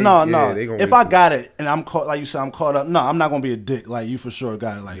 Finagle Yeah, away. no. They gonna If wait I till- got it and I'm caught, like you said, I'm caught up. No, I'm not gonna be a dick. Like you for sure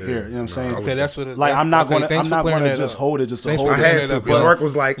got it. Like here, you know what I'm saying? Okay, that's what. Like I'm not gonna Thanks for clearing just that up. hold it just to Thanks hold for it. I clearing had that to up, because but- Mark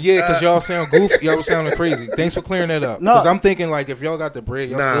was like, Yeah, because y'all sound goofy. Y'all sounding crazy. Thanks for clearing that up. No. Because I'm thinking like if y'all got the bread,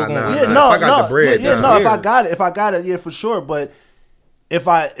 y'all Nah, still gonna. nah, be Yeah, nah. like, no, If I got no, the bread, yeah, that's no. If weird. I got it, yeah, for sure. But if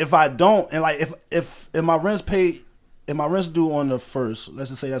I don't, and like if my rent's paid, if my rent's due on the 1st, let's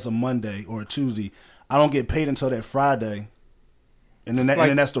just say that's a Monday or a Tuesday, I don't get paid until that Friday, and then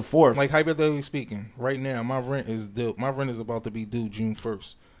that's the 4th. Like hypothetically speaking, right now my rent is due. My rent is about to be due June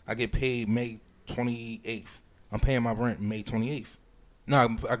 1st. I get paid May 28th. I'm paying my rent May 28th.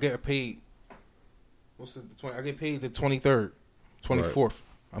 No, I get paid. What's the 20? I get paid the 23rd, 24th.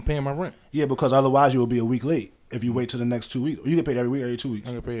 I'm paying my rent. Yeah, because otherwise you will be a week late if you wait till the next 2 weeks. Or you get paid every week, every 2 weeks.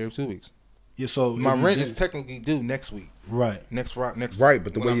 I get paid every 2 weeks. Yeah, so My if you rent did- is technically due next week. right. Next right,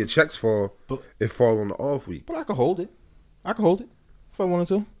 but the when way I'm- your checks fall, But- it fall on the off week. But I could hold it. I could hold it if I wanted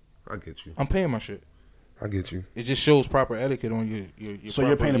to. I get you. I'm paying my shit. I get you. It just shows proper etiquette on your So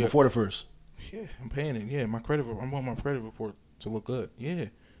you're paying it your- before the 1st. Yeah, I'm paying it. Yeah, my credit. I want my credit report to look good. Yeah,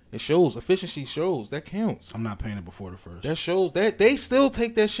 it shows efficiency. Shows that counts. I'm not paying it before the 1st. That shows that they still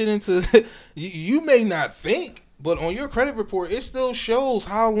take that shit into. you may not think, but on your credit report, it still shows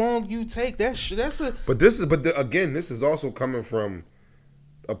how long you take. That's a. But again, this is also coming from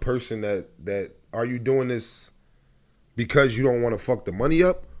a person that are you doing this because you don't want to fuck the money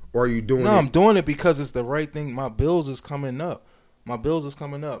up, or are you doing No, it? I'm doing it because it's the right thing. My bills is coming up.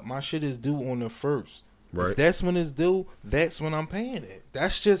 My shit is due on the 1st. Right. If that's when it's due, that's when I'm paying it.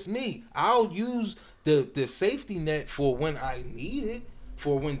 That's just me. I'll use the safety net for when I need it,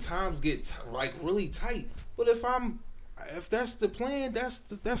 for when times get like really tight. But if that's the plan,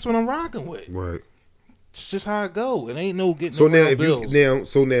 that's what I'm rocking with. Right. It's just how it go. It ain't no getting So now, around if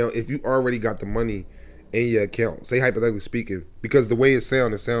bills. if you already got the money in your account, say hypothetically speaking, because the way it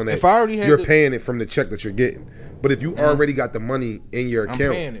sound that If I already had you're the- paying it from the check that you're getting. But if you already got the money in your I'm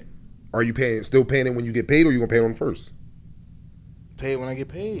account, paying it. are you still paying it when you get paid, or you gonna pay it on the 1st? Pay it when I get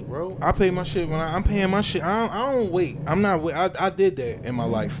paid, bro. I pay my shit when I'm paying my shit. I don't wait. I'm not wait. I did that in my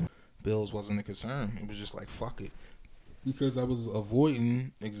life. Bills wasn't a concern. It was just like fuck it, because I was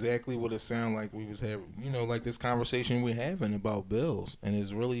avoiding exactly what it sounded like we was having. You know, like this conversation we're having about bills, and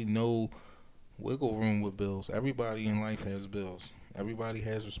there's really no wiggle room with bills. Everybody in life has bills. Everybody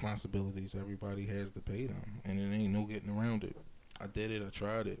has responsibilities. Everybody has to pay them, and it ain't no getting around it. I did it. I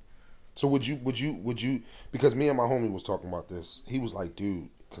tried it. So would you? Because me and my homie was talking about this. He was like, dude,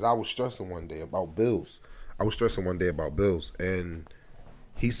 because I was stressing one day about bills. And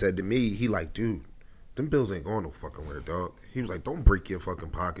he said to me, he like, dude, them bills ain't going no fucking where, dog. He was like, don't break your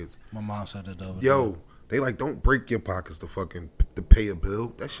fucking pockets. My mom said that the other day. Yo, they like, don't break your pockets to pay a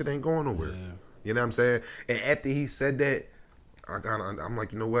bill. That shit ain't going nowhere. Yeah. You know what I'm saying? And after he said that, I'm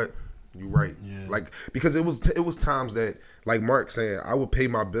like, you know what? You right. Yeah. Like, because it was times that, like Mark saying, I would pay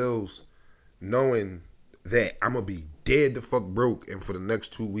my bills knowing that I'm gonna be dead the fuck broke, and for the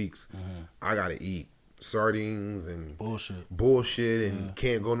next 2 weeks, I gotta eat sardines and bullshit and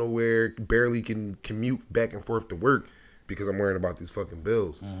can't go nowhere, barely can commute back and forth to work because I'm worrying about these fucking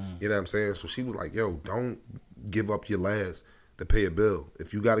bills. You know what I'm saying? So she was like, yo, don't give up your last to pay a bill.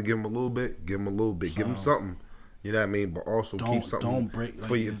 If you gotta give them a little bit, give them a little bit. Give them something. You know what I mean? But also keep something don't break, like,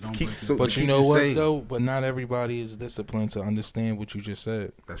 for you. don't Keep, break so, it. But to you keep know what sane. though? But not everybody is disciplined to understand what you just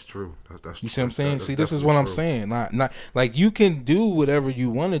said. That's true. That's You see what I'm saying? that's See, this is definitely what I'm true. saying. Not like you can do whatever you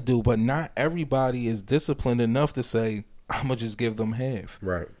want to do, but not everybody is disciplined enough to say, I'm gonna just give them half.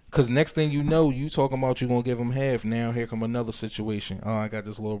 Right. Cause next thing you know, you talking about you gonna give them half. Now here come another situation. Oh, I got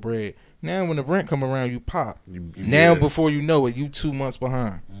this little bread. Now when the rent come around, you pop. You Now yeah. before you know it, you 2 months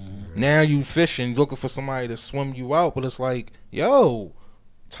behind. Now you fishing, looking for somebody to swim you out. But it's like, yo,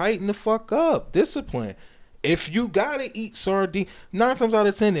 tighten the fuck up, discipline. If you gotta eat sardine, 9 times out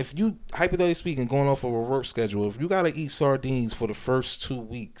of 10, if you, hypothetically speaking, going off of a work schedule, if you gotta eat sardines for the first 2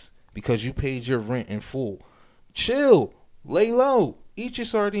 weeks because you paid your rent in full, chill, lay low, eat your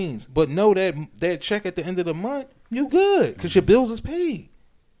sardines, but know that check at the end of the month, you good because your bills is paid.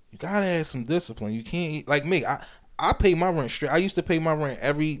 You gotta have some discipline. You can't eat like me. I pay my rent straight. I used to pay my rent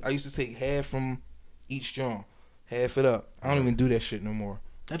I used to take half from each joint, half it up. I don't even do that shit no more.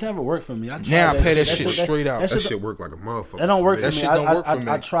 That never worked for me. I tried Now I pay that shit straight out. That shit work like a motherfucker. That don't work That for me. shit don't work for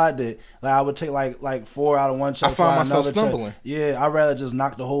me. I tried it. Like I would take like 4 out of one check. I find 5 myself another check. stumbling. Yeah, I'd rather just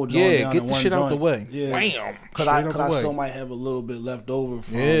knock the whole joint Yeah, down get in the one shit out the joint. way. Yeah, Wham! Because Straight out the I way. still might have a little bit left over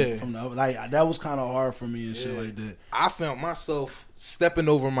from Yeah. from the other. Like that was kind of hard for me and shit like that. I found myself stepping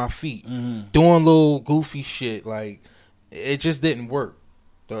over my feet, doing little goofy shit. Like it just didn't work.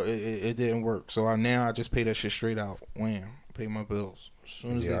 It didn't work. So now I just pay that shit straight out. Wham! Pay my bills as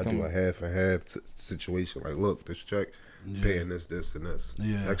soon as Yeah, they I come. do a half and half situation. Like, look, this check, paying this, and this.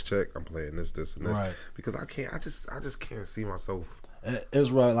 Yeah. Next check, I'm playing this, and this. Right. Because I can't. I just can't see myself. It's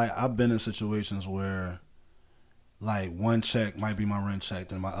right. Like, I've been in situations where, like, one check might be my rent check,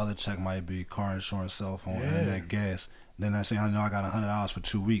 then my other check might be car insurance, cell phone, and that gas. Then I say I know I got $100 for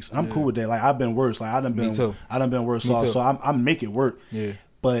 2 weeks, and I'm cool with that. Like, I've been worse. Like, I done been worse off. So I make it work. Yeah.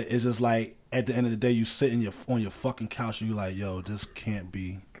 But it's just like at the end of the day, you sit on your fucking couch and you like, yo, this can't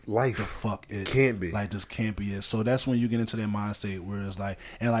be Life. the fuck it Can't be. like this can't be it. So that's when you get into that mindset where it's like,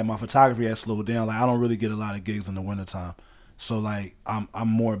 and like my photography has slowed down. Like I don't really get a lot of gigs in the wintertime. So like I'm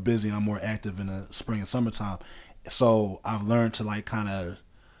more busy and I'm more active in the spring and summertime. So I've learned to like kind of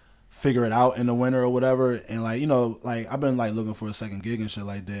figure it out in the winter or whatever. And like, you know, like I've been like looking for a second gig and shit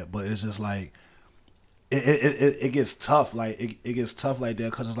like that. But it's just like it gets tough. Like it gets tough like that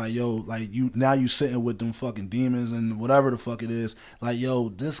because it's like, yo, like you sitting with them fucking demons and whatever the fuck it is. Like, yo,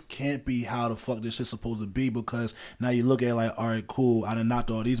 this can't be how the fuck this shit's supposed to be, because now you look at it like, all right, cool, I done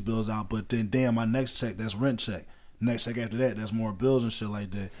knocked all these bills out, but then damn, my next check, that's rent check. Next check after that, that's more bills and shit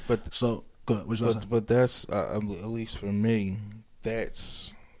like that. But so good. But that's at least for me.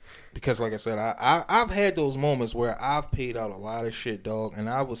 That's because, like I said, I've had those moments where I've paid out a lot of shit, dog, and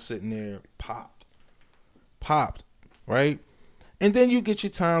I was sitting there popped, right? And then you get your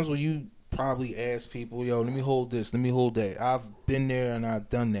times where you probably ask people, yo, let me hold this, let me hold that. I've been there and I've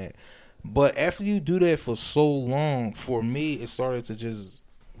done that. But after you do that for so long, for me, it started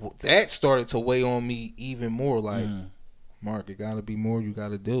to weigh on me even more. Like, Mark, it gotta be more you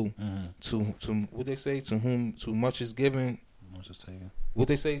gotta do. To what they say, to whom too much is given, much is taken. What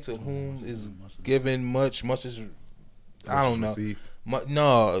they say, to whom is given much is, I don't know. Received.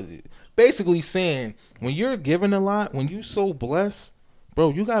 No, basically saying when you're given a lot, when you so blessed,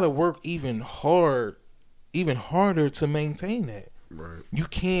 bro, you gotta work even harder to maintain that. Right. You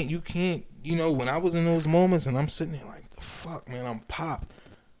can't. You know, when I was in those moments and I'm sitting there like, the fuck, man, I'm popped.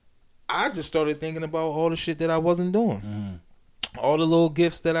 I just started thinking about all the shit that I wasn't doing. All the little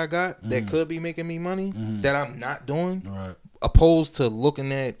gifts that I got that could be making me money that I'm not doing. Right. Opposed to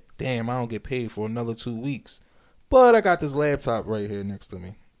looking at, damn, I don't get paid for another 2 weeks. But I got this laptop right here next to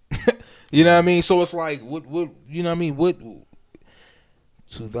me. You know what I mean? So it's like, what you know what I mean? What,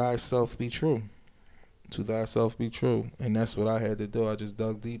 to thyself be true. To thyself be true. And that's what I had to do. I just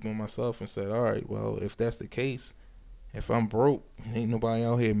dug deep in myself and said, all right, well, if that's the case, if I'm broke, ain't nobody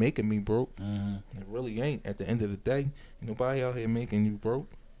out here making me broke. It really ain't. At the end of the day, ain't nobody out here making you broke.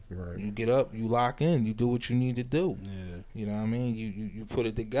 Right. You get up, you lock in, you do what you need to do. Yeah. You know what I mean? You put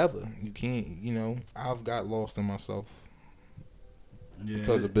it together. You can't, you know, I've got lost in myself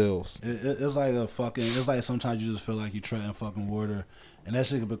because of bills. It's like it's like sometimes you just feel like you're treading fucking water, and that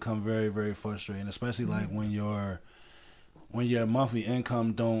shit can become very, very frustrating, especially like when your monthly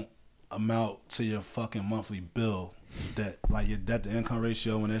income don't amount to your fucking monthly bill. That like your debt to income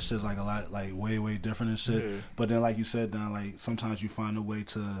ratio, when that shit's like a lot, like way, way different and shit. Yeah. But then, like you said, Don, like sometimes you find a way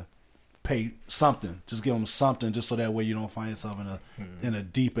to pay something, just give them something, just so that way you don't find yourself in a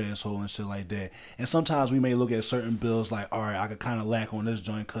deep ass hole and shit like that. And sometimes we may look at certain bills like, all right, I could kind of lack on this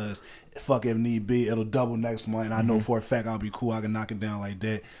joint because fuck, if need be, it'll double next month, and I know for a fact I'll be cool, I can knock it down like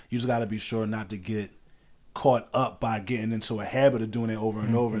that. You just got to be sure not to get caught up by getting into a habit of doing it over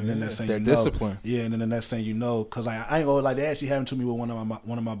and over, and then that's saying that you know, discipline. yeah, and then the next thing you know, because I ain't gonna like, that actually happened to me with one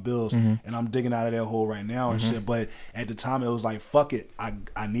of my bills, and I'm digging out of that hole right now and shit. But at the time, it was like, fuck it,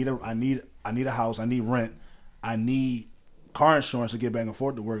 I need a house, I need rent, I need car insurance to get back and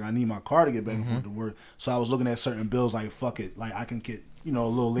forth to work, I need my car to get back and forth to work. So I was looking at certain bills like, fuck it, like I can get, you know, a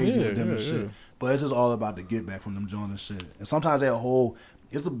little lazy with them and shit. But it's just all about the get back from them joints and shit. And sometimes that hole,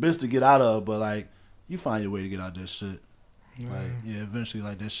 it's a bitch to get out of, but like, you find your way to get out that shit. Like, yeah, eventually,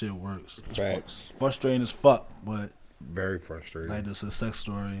 like, that shit works. It's Facts. frustrating as fuck, but Very frustrating. like the success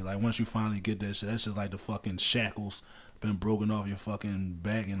story, like once you finally get that shit, that's just like the fucking shackles been broken off your fucking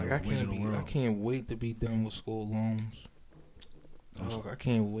back and Like, the weight of the world. I can't wait to be done with school loans. Dog, I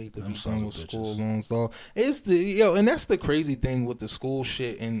can't wait to be sons done of with bitches. school loans, dog. It's and that's the crazy thing with the school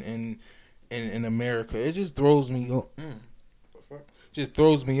shit in America. It just throws me off. Just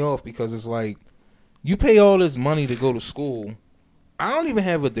throws me off because it's like, you pay all this money to go to school. I don't even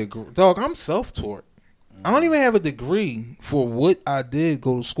have a degree, dog. I'm self-taught. I don't even have a degree for what I did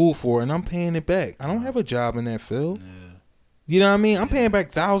go to school for, and I'm paying it back. I don't have a job in that field. Yeah. You know what I mean? I'm paying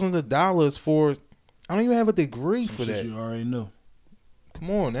back thousands of dollars for. I don't even have a degree Some for shit that. you already knew. Come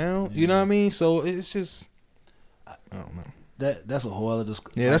on now, you know what I mean? So it's just, I don't know. That's a whole other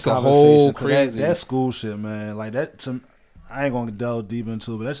Yeah, that's a whole crazy. That school shit, man. Like that. I ain't gonna delve deep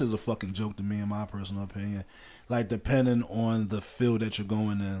into it, but that's just a fucking joke to me, in my personal opinion. Like, depending on the field that you're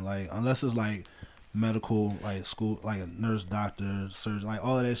going in, like, unless it's like medical, like school, like a nurse, doctor, surgeon, like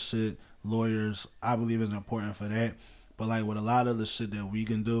all of that shit, lawyers, I believe is important for that. But like with a lot of the shit that we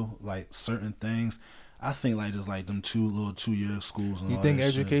can do, like certain things, I think like just like them 2-year schools. And You all think that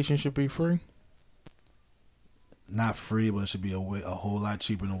education should be free? Not free, but it should be a whole lot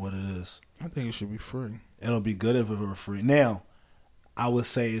cheaper than what it is. I think it should be free. It'll be good if it were free. Now, I would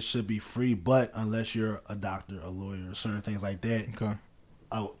say it should be free, but unless you're a doctor, a lawyer, certain things like that, Okay.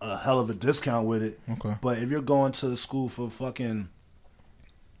 a hell of a discount with it. Okay. But if you're going to school for fucking,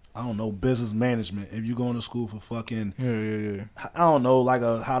 I don't know, business management, if you're going to school for fucking, Yeah. I don't know, like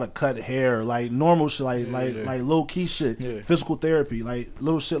how to cut hair, like normal shit, like low key shit, Yeah. physical therapy, like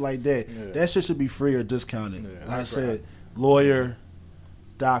little shit like that. Yeah. That shit should be free or discounted. Yeah, Like I I said, lawyer,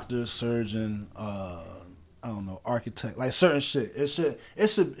 doctor, surgeon, I don't know, architect, like certain shit. It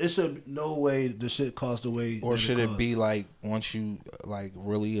should no way the shit cost the way. Or that should it costs. be like once you like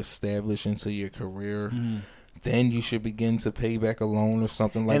really establish into your career, Mm-hmm. then you should begin to pay back a loan or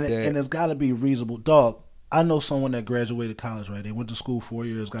something like that? And it's got to be reasonable. Dog, I know someone that graduated college, right? They went to school 4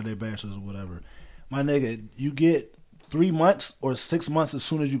 years, got their bachelor's or whatever. My nigga, you get 3 months or 6 months as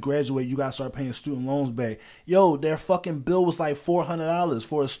soon as you graduate, you got to start paying student loans back. Yo, their fucking bill was like $400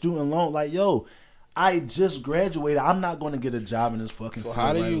 for a student loan. Like, yo, I just graduated. I'm not going to get a job in this fucking So field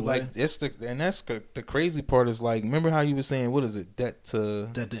how do right you away. like? That's the crazy part is like, remember how you were saying what is it, debt to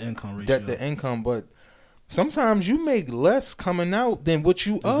income ratio. debt to income, but sometimes you make less coming out than what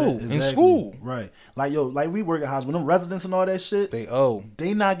you owe in Exactly. school. Right. Like, yo, like we work at hospital, them residents and all that shit, They owe.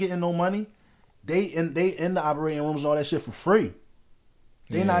 they not getting no money. They in the operating rooms and all that shit for free.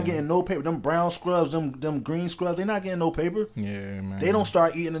 They not getting no paper. Them brown scrubs, them green scrubs, they not getting no paper. Yeah, man. They don't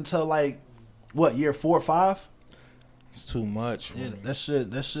start eating until like what, year 4 or 5? It's too much. Yeah, Man. that's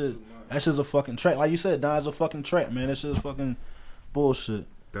just a fucking trap. Like you said, Don's a fucking trap, man. That shit's fucking bullshit.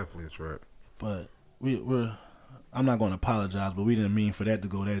 Definitely a trap. But we're I'm not going to apologize, but we didn't mean for that to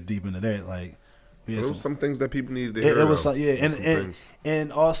go that deep into that. Like, we had There was some things that people needed to hear. it was though. some, yeah, Some and things.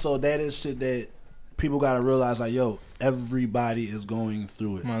 and also that is shit that people got to realize. Like, yo, everybody is going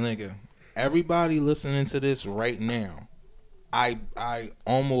through it. My nigga, everybody listening to this right now, I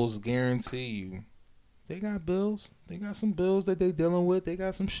almost guarantee you, they got bills. They got some bills that they dealing with. They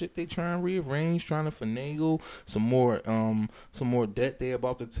got some shit they trying to rearrange, trying to finagle some more debt they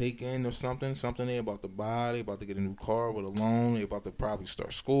about to take in or something they about to buy. They about to get a new car with a loan. They about to probably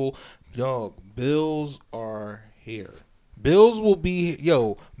start school. Dog, bills are here. Bills will be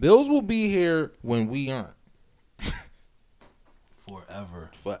here when we aren't. Forever,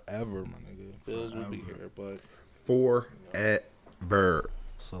 my nigga. Bills will be here, but Forever.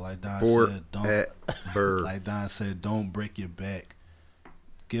 So like Don said, Forever. like Don said, don't break your back.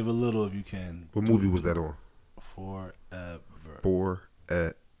 Give a little if you can. What movie was that on? Forever.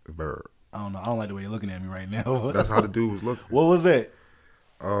 Forever. I don't know. I don't like the way you're looking at me right now. That's how the dude was looking. What was that?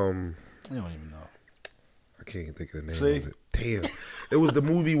 I You don't even know. can't even think of the name See? of it. Damn. It was the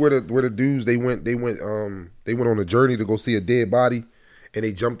movie where the dudes they went on a journey to go see a dead body, and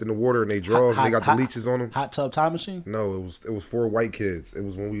they jumped in the water and they draws and they got the leeches on them. Hot Tub Time Machine? No, it was 4 white kids. It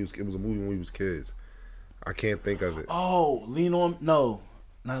was a movie when we was kids. I can't think of it. Oh,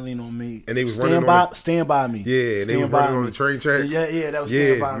 not Lean on Me. And they was Stand running by, on Stand By Me. Yeah, and they Stand was By running on Me. the train tracks. Yeah, that was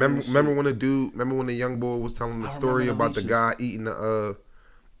Stand By Me. Remember when the young boy was telling the story remember the about the guy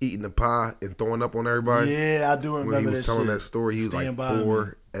eating the pie and throwing up on everybody? Yeah, I do remember that When he was telling shit. that story, he was Stand like, By Me.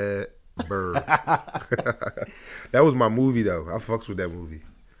 forever. That was my movie, though. I fucks with that movie.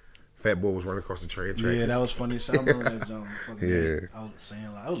 Fat boy was running across the train track. Yeah, that was funny. I remember that jump. Yeah. I was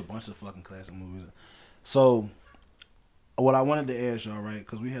saying, like, it was a bunch of fucking classic movies. So, what I wanted to ask y'all, right,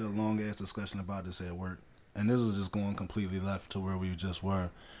 because we had a long ass discussion about this at work, and this is just going completely left to where we just were.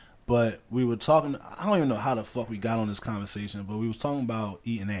 But we were talking, I don't even know how the fuck we got on this conversation, but we was talking about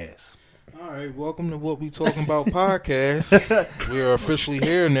eating ass. all right, welcome to What We Talking About podcast. We are officially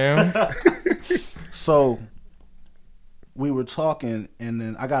here now. So, we were talking, and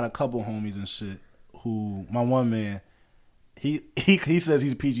then I got a couple homies and shit who, my one man, he says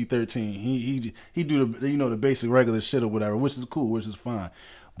he's PG-13. He do the basic regular shit or whatever, which is cool, which is fine.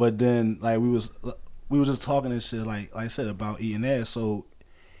 But then like we was just talking and shit like I said about eating ass. So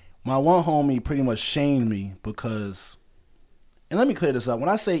my one homie pretty much shamed me because, and let me clear this up. When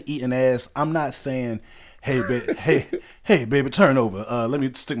I say eating ass, I'm not saying, hey baby, turn over. Let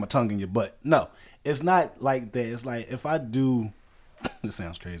me stick my tongue in your butt. No, it's not like that. It's like if I do, this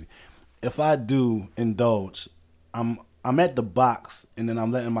sounds crazy. If I do indulge, I'm at the box and then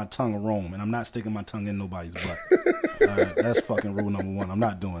I'm letting my tongue roam and I'm not sticking my tongue in nobody's butt. All right, that's fucking rule number 1. I'm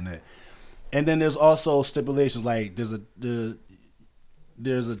not doing that. And then there's also stipulations like there's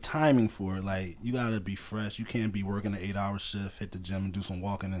a timing for it. Like you gotta be fresh. You can't be working an 8-hour shift, hit the gym and do some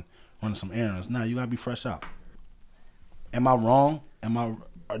walking and running some errands. Nah, you gotta be fresh out. Am I wrong?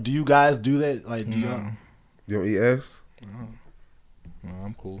 Do you guys do that? Like, do y'all? You don't eat ass? No,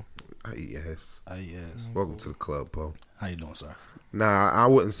 I'm cool. I eat ass. Yes. Welcome to the club, Poe. How you doing, sir? Nah, I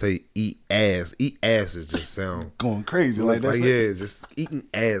wouldn't say eat ass. Eat ass is just sound Going crazy like that. yeah, just eating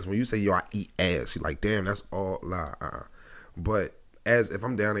ass. When you say yo, I eat ass, you're like, damn, that's all lie. But if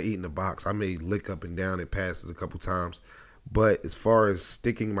I'm down and eating the box, I may lick up and down. It passes a couple times. But as far as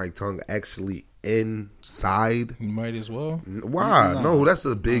sticking my tongue actually inside, You might as well. why? No, that's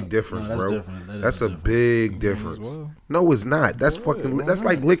a big difference, that's bro. different. That's a big difference. well. No, it's not. That's fucking. That's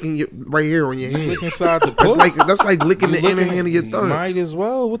like licking your right here on your hand. Lick inside the That's puss. like licking the inner hand of your You thumb. might as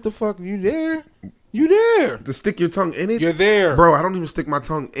well. What the fuck? You there? You there? To stick your tongue in it, You're there. bro. I don't even stick my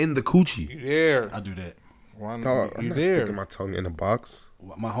tongue in the coochie. You there? I do that. Why not? Dog, I'm You not there? sticking my tongue in a box.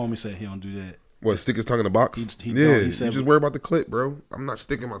 My homie said he don't do that. What, stick his tongue in the box? He Yeah, don't. He you said- just worry about the clit, bro. I'm not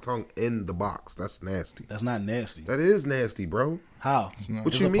sticking my tongue in the box. That's nasty. That's not nasty. That is nasty, bro. How? not-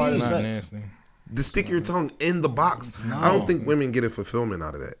 What It's you a part mean? of It's not sex. nasty. To stick your tongue in the box, I don't think women get a fulfillment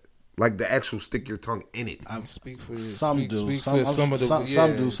out of that. Like the actual stick your tongue in it. Speak for Some speak, do. Speak Some- for some of the some yeah,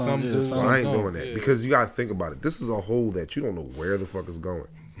 do, some do, So some I ain't don't. doing that Yeah. because you gotta think about it. This is a hole that you don't know where the fuck is going.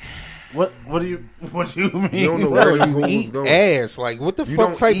 What do you mean? You don't know Bro, where this you hole is eat going. ass. Like what the You fuck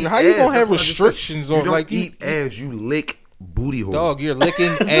don't type? eat How you ass. gonna have That's what I just said. restrictions You on don't like eat ass. You lick booty hole. Dog, you're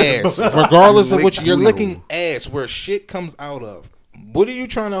licking ass. Regardless of Lick what you're booty licking hole. ass where shit comes out of. What are you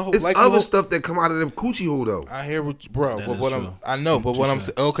trying to hold? It's like other you- stuff that come out of the coochie hole though. I hear what, bro. That But is what true. I know, but what I'm Touche.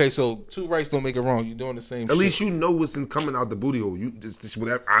 saying. Okay, so two rights don't make it wrong. You're doing the same. At shit. least you know what's coming out the booty hole. You just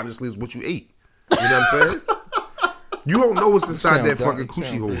whatever obviously is what you ate. You know what I'm saying? You don't know what's inside sound that dumb. fucking You coochie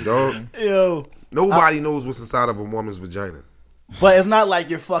sound hole, crazy, dog. man. Yo. Nobody knows what's inside of a woman's vagina. But it's not like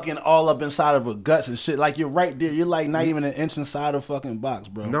you're fucking all up inside of her guts and shit. Like you're right there. You're like not even an inch inside a fucking box,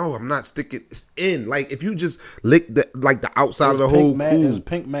 bro. No, I'm not sticking. It's in. Like if you just lick the outside of the It's hole, It's cool.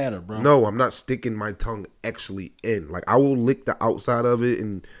 pink matter, bro. No, I'm not sticking my tongue actually in. Like I will lick the outside of it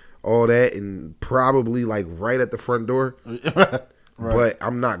and all that, and probably like right at the front door. Right. But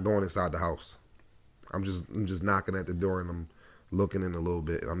I'm not going inside the house. I'm just knocking at the door and I'm looking in a little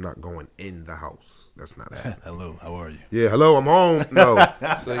bit. And I'm not going in the house. That's not happening. Hello, how are you? Yeah, hello, I'm home. No,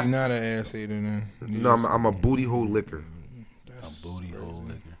 So you're not an ass eater then? You no, just- I'm a booty hole licker. A booty hole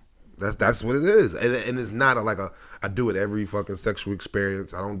liquor. That's what it is, and it's not I do it every fucking sexual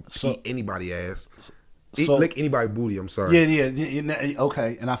experience. I don't So- eat anybody ass, So- lick anybody booty. I'm sorry. Yeah.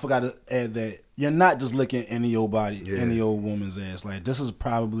 Okay, and I forgot to add that you're not just licking any old body, Yeah. any old woman's ass. Like this is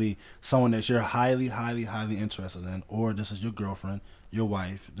probably someone that you're highly, highly, highly interested in, or this is your girlfriend, your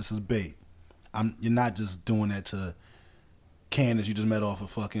wife. This is bait. You're not just doing that to Candace you just met off of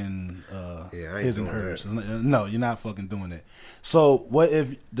fucking Yeah, I ain't his and doing hers. that. No, you're not fucking doing that. So what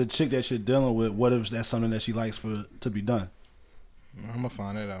if the chick that you're dealing with? What if that's something that she likes to be done? I'm gonna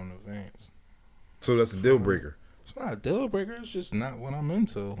find that out in advance. So that's a deal breaker. It's not a deal breaker. It's just not what I'm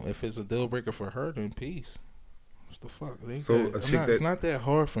into. If it's a deal breaker for her, then peace. What the fuck? It ain't So that- a I'm chick not- it's that- not that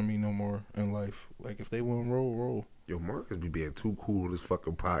hard for me no more in life. Like if they want to roll. Yo, Marcus be being too cool on this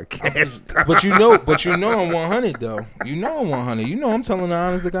fucking podcast. But you know I'm 100 though. You know I'm 100. You know I'm telling the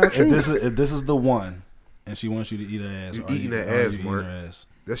honest to God If truth. this is the one, and she wants you to eat her ass, You are eating that are ass, you eating Mark. her ass?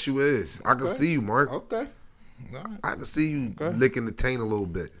 That's you is. I can see you, Mark. Okay. All right. I can see you Okay. licking the taint a little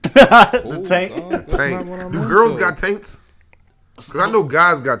bit. The tank. Cool, dog. That's Taint. not what I'm Do into. girls got taints? Because I know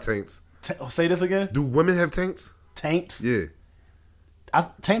guys got taints. Say this again. Do women have taints? Taints. Yeah.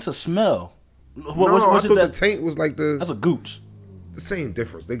 Taints a smell. What, No, I what's thought the that? taint was like That's a gooch. the same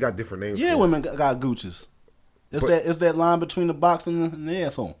difference. They got different names. Yeah, for it. women got gooches. It's But- that line between the box and the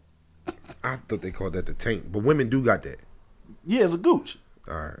asshole. I thought they called that the taint, but women do got that. Yeah, it's a gooch.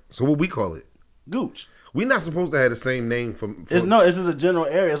 All right. So what we call it? Gooch. We're not supposed to have the same name for It's just a general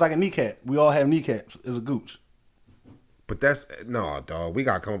area. It's like a kneecap. We all have kneecaps. It's a gooch. But that's no, dog. We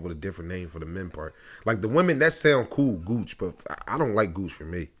gotta come up with a different name for the men part. Like the women, that sound cool, gooch, but I don't like gooch for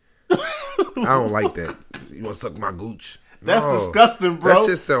me. I don't like that. You want to suck my gooch? That's No. disgusting, bro. That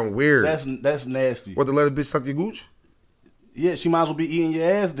shit sound weird. That's nasty. What, to let a bitch suck your gooch? Yeah, she might as well be eating your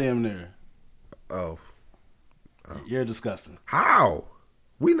ass damn near. Oh, You're disgusting. how?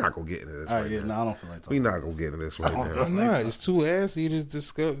 We not gonna get into this All right right, yeah, now. no, I don't feel like We talking. not gonna get into this right Why now. not? It's two ass eaters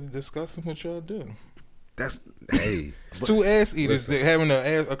discussing what y'all do. hey. It's two ass eaters that having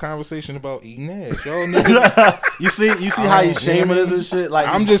a conversation about eating ass. Y'all niggas. You see how you shaming us and shit. Like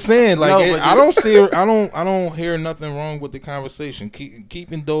I'm just saying, like No, but I don't hear nothing wrong with the conversation.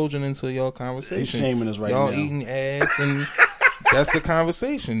 Keep indulging into y'all conversation. He's shaming us right y'all now. eating ass, and that's the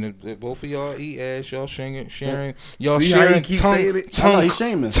conversation. If both of y'all eat ass, y'all sharing y'all See how he sharing keep saying it? I know, he's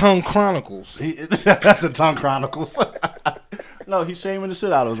shaming. tongue chronicles. That's the Tongue Chronicles. No, he's shaming the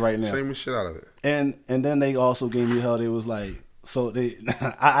shit out of us right now. Shame the shit out of it. And then they also gave me hell. They was like, so they.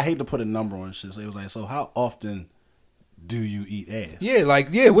 I hate to put a number on shit. So they was like, so how often do you eat ass? Yeah, like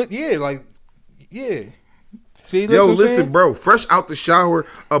yeah. See, Yo, what I'm listen, saying? bro. Fresh out the shower,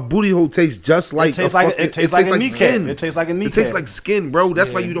 a booty hole tastes just like tastes a like- fucking, it tastes like a kneecap. skin. It tastes like a It kneecap. tastes like skin, bro.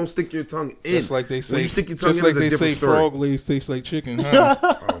 That's why Yeah. you don't stick your tongue in. Just like they say, when you stick your tongue just in, like it's a they different say, story. frog legs taste like chicken, huh?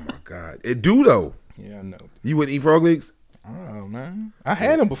 Oh my god, it do though. Yeah, I know. You wouldn't eat frog legs? Oh man, I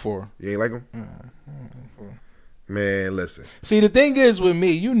had them before. You ain't like them? Man, listen. See, the thing is with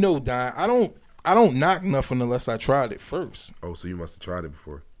me, you know, Don, I don't knock nothing unless I tried it first. Oh, so you must have tried it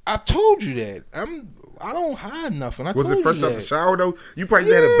before. I told you that. I don't hide nothing. I Was told it fresh you out that. the shower though? You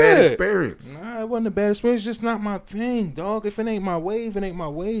probably had a bad Yeah. experience. Nah, it wasn't a bad experience. It's just not my thing, dog. If it ain't my wave, it ain't my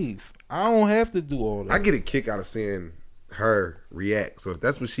wave. I don't have to do all that. I get a kick out of seeing her react. So if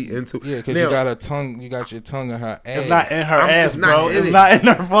that's what she into, Yeah, because now, you got your tongue in her ass. It's not in her I'm- ass, it's not bro. in It's it. not in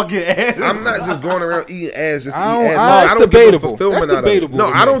her fucking ass. I'm not just going around eating ass just to I eat don't- ass. that's I don't debatable. get no fulfillment That's out of it. debatable No,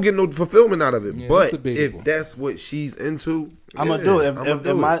 to I me. don't get no fulfillment out of it. Yeah, but that's debatable. if that's what she's into, I'ma do it. I'ma If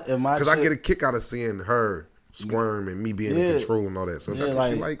do my it. chick- I get a kick out of seeing her squirm and me being in control and all that. So if that's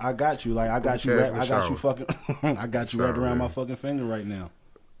what she like. I got you. Like I got you. your ass in the I got you shower. fucking. I got you wrapped Shower, around man. my fucking finger right now.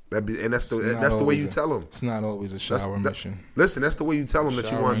 And that's It's not the way always you a- tell them. It's not always a shower mission. Listen, that's the way you tell them that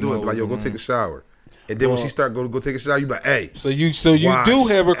you Shower want to do it. ain't Like, yo, go always take a shower. And then when Well- she start go take a shower, you be like, hey, So you Wash do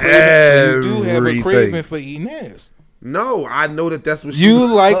have a craving. So you do have a everything. craving for eating ass. no, I know that's what she You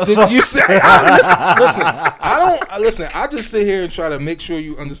like the, you say listen. I just sit here and try to make sure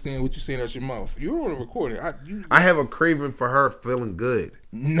you understand what you're saying out your mouth. You're on a recording. I have a craving for her feeling good.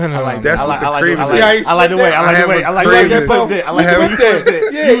 No. That's I what like. the I like. craving I is. like. See how he I like the way. I like the way. I like the way you craving. flipped it. I like I the way have- you flipped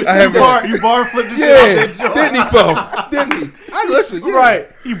it. Yeah, You bar flipped the shit Yeah, out that joint. didn't he, Bo? Didn't he? I listen. Yeah. Right.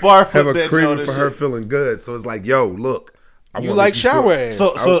 You bar Have flipped a that craving joint. for her feeling good. So it's like, yo, look, I You wanna like get to shower it.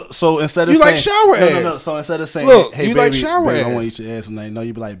 ass. So instead of You saying like shower no. ass. So instead of saying, Look, hey you baby, like shower babe, I ass. want to eat your ass tonight. No,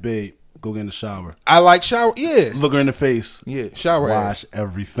 you be like, babe, go get in the shower. I like shower. Yeah, Look her in the face. yeah. Shower Wash ass.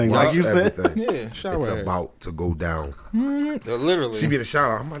 everything. Watch Like you said. everything. Yeah, shower It's ass. about to go down. Literally. She be in the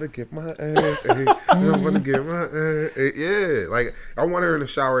shower. I'm about to get my ass. I'm about to get my ass. Yeah, like I want her in the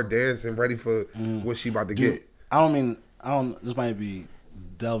shower dancing, ready for what she about to get. I don't. This might be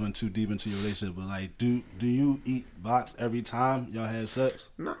delving too deep into your relationship, but like, do you eat box every time y'all have sex?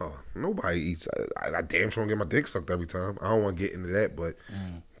 No, nobody eats. I damn sure don't get my dick sucked every time. I don't want to get into that, but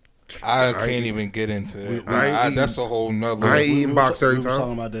I can't even get into it. I ain't eating- That's a whole nother. I ain't eating We box was every time.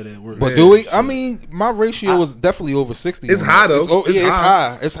 talking about that at work. But Yeah, do we? shit. I mean, my ratio is definitely over 60. It's on high, that. though. It's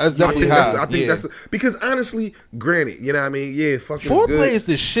high. It's definitely high. I think Yeah. that's because honestly, granted, you know what I mean. Yeah, fucking Foreplay good. is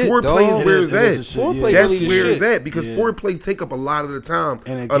the shit, Foreplay dog. is where It it's is the at. shit, Foreplay yeah. That's really the where it's shit. at because Yeah. foreplay take up a lot of the time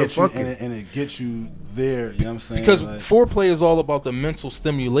and it of the gets you, fucking. and it gets you there. You know what I'm saying? Because Like, foreplay is all about the mental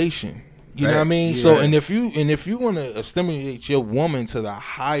stimulation. You know what I mean? Facts. So, Yes. and if you want to stimulate your woman to the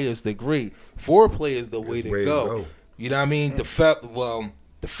highest degree, foreplay is the way It's to way to go. go. You know what I mean? The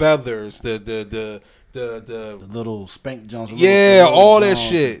feathers, the little spank Jones. Yeah, all that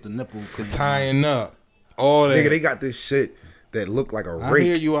shit. The nipple. the cream. tying up, all that. Nigga, they got this shit that look like a I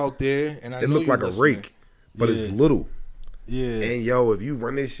hear rake. you out there, and I It know look you like a listening. rake, but it's Yeah. little. Yeah. And yo, if you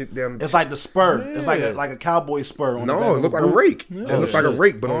run this shit down, It's like the spur. It's like Yeah. a cowboy spur. On the back no, it of look a like a boot. rake. Yeah. It look like a Shit.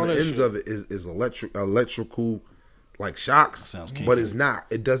 rake, but All on the that ends shit. of it is electrical, like shocks. Sounds kinky. But it's not.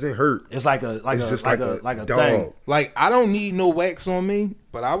 It doesn't hurt. It's like a It's just like like a a thing. dog. Like, I don't need no wax on me,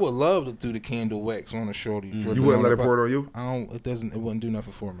 but I would love to do the candle wax on a shorty. You wouldn't let her pour it on you. I don't. It wouldn't do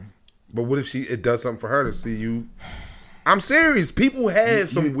nothing for me. But what if it does something for her to see you? I'm serious. People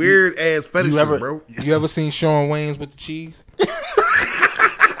have some weird ass fetishes, ever- bro. You ever seen Shawn Wayans with the cheese?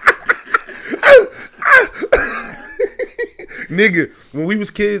 Nigga, when we was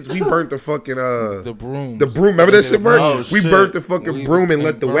kids, we burnt the fucking The broom. the broom. Remember that shit burnt? Oh, we shit. burnt the fucking We- broom and we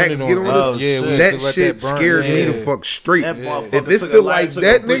let the burned wax it get on on us. us. Yeah, we used that to let shit that burn. scared me Yeah. the fuck straight. That motherfucker If it took feel a like light, took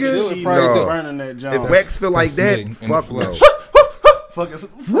that, a brick of nigga, cheese, no. burning that If joint. wax feel like that, in the fuck no. flesh. Fucking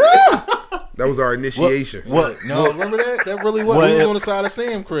That was our initiation. what? No, remember that? That really was. What We was if- on the side of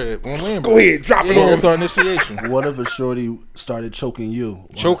Sam crib on Lambert. Go ahead, drop it Yeah, on. that's our initiation. What if a shorty started choking you?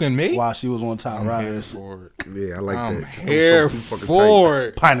 Choking me? while she was on top I'm here riding for it. Yeah, I like I'm that. Just don't here choke too fucking for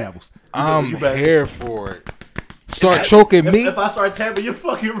it. pineapples? I'm You better- here for it. Start choking me. If I start tapping your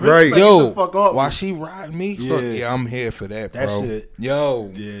fucking wrist, Right. like, Yo, get the fuck off while me. she ride me, Yeah. I'm here for that, bro. That shit.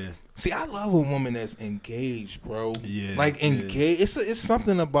 Yo, Yeah. see, I love a woman that's engaged, bro. Yeah, like yeah. engaged. It's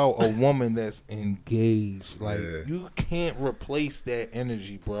something about a woman that's engaged. Like Yeah. you can't replace that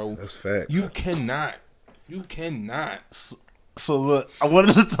energy, bro. That's facts. You cannot. You cannot. So look, I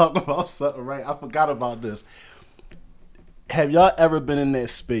wanted to talk about something, right? I forgot about this. Have y'all ever been in that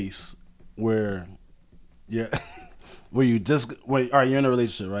space where you're where you just all right, you're in a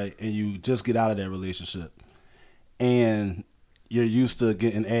relationship, right? And you just get out of that relationship and you're used to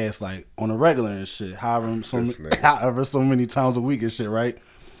getting ass like on a regular and shit, however so many times a week and shit, right?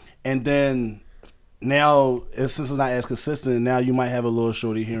 And then now, since it's not as consistent, now you might have a little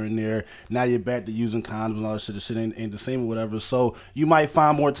shorty here and there. Now you're back to using condoms and all that shit. The shit ain't the same or whatever. So you might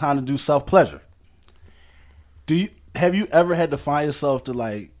find more time to do self pleasure. Have you ever had to find yourself to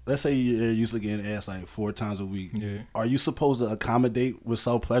like, let's say you're used to getting ass like 4 times a week. Yeah. Are you supposed to accommodate with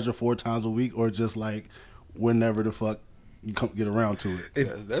self pleasure 4 times a week, or just like whenever the fuck you come get around to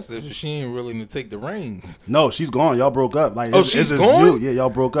it? That's if she ain't willing to take the reins. No, she's gone. Y'all broke up. Like, Oh, it's she's just gone? you. Yeah, y'all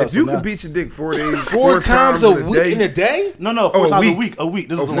broke up. If you So could now- beat your dick 4 days, Four times a week in a day? no, 4 Oh, a times a week. week. A week.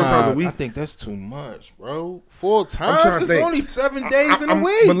 This is the 4 one times a time. week? I think that's too much, bro. 4 trying times? to It's think. only 7 days in a I'm-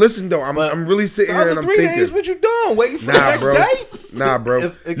 week. But listen though, I'm really sitting the here and other I'm 3 thinking. days, what you doing? Waiting for the Nah, next bro. day? Nah, bro.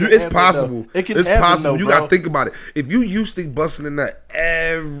 It can It's happen, possible. though. It can It's happen, possible. though, You bro. gotta think about it. If you used to busting in that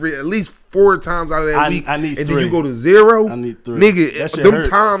at least 4 times out of that I week, need and 3. then you go to 0, I need 3. nigga. That shit Them hurt.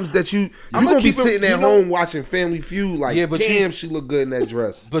 times that you I'ma gonna be keep it- sitting at you know- home watching Family Feud, like, Yeah, but damn, she look good in that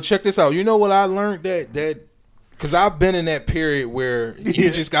dress. But check this out. You know what I learned that because I've been in that period where you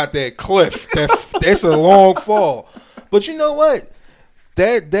just got that cliff. That's a long fall. But you know what?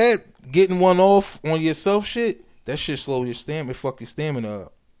 That getting one off on yourself shit, that shit slow your stamina. Fuck your stamina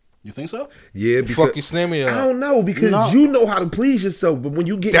up. You think so? Yeah, It fuck your stamina I up. don't know because No. you know how to please yourself, but when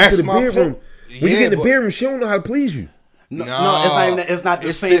you get That's into the my bedroom, point. when you Yeah, get in the but- bedroom, she don't know how to please you. No, it's not. Even, it's not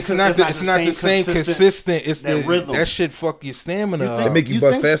the same. It's not the same consistent. It's that the rhythm. that shit fuck your stamina You up. think- It make you You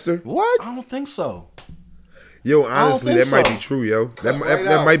bust think so? faster. What? I don't think so. Yo, honestly, think that might so. be true, yo. That right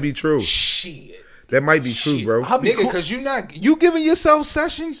that out. might be true. Shit. That might be true, Shit. bro. I'll be Nigga, cool. because you giving yourself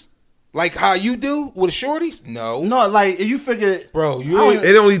sessions like how you do with shorties? No. No, like if you figure, Bro, you I ain't- don't-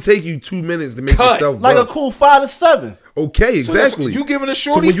 It only take you 2 minutes to make Cut. yourself like a bust. cool 5 to 7. Okay, So that's- exactly. you giving a So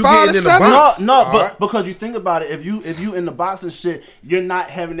shorty when you 5 getting to in the 7? box- No, All but right. because you think about it, if you in the box and shit, you're not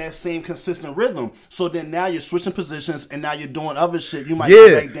having that same consistent rhythm. So then now you're switching positions and now you're doing other shit. You might go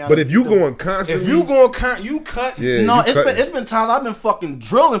Yeah, back down. but and if you do- going constantly, If you going you cut. yeah, no, you cutting. it's been times I've been fucking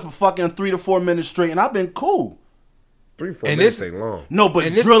drilling for fucking 3 to 4 minutes straight, and I've been cool. 3-4 And minutes this- ain't long. No, but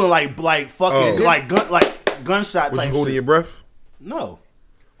And this- drilling like fucking Oh. like gunshot Was type you holding shit. your breath? No,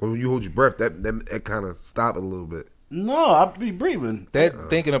 When you hold your breath, that kind of stop it a little bit. no, I be breathing. That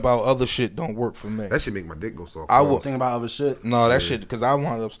thinking about other shit don't work for me. That should make my dick go soft. I will- Think about other shit. No, that shit, because I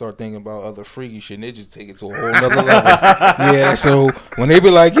wound up start thinking about other freaky shit, and they just take it to a whole nother level. Yeah, so when they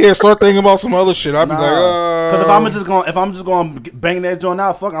be like, yeah, start thinking about some other shit, I'll be like, Because if I'm just going to bang that joint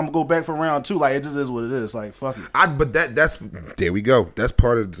out, fuck, I'm gonna go back for round 2. Like it just is what it is. Like fuck it. But that's there we go. That's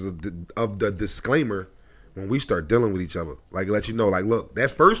part of the disclaimer when we start dealing with each other. Like let you know, like look,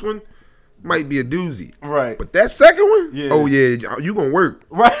 that first one might be a doozy, Right. But that second one, Yeah. oh yeah, you gonna work.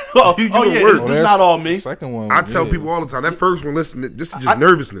 Right? Oh, You oh gonna yeah, work. it's not all me. Second one, I tell yeah. people all the time that first one, listen, this is just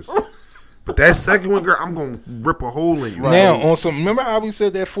nervousness. But that second one, girl, I'm gonna rip a hole in you. Now on some, remember how we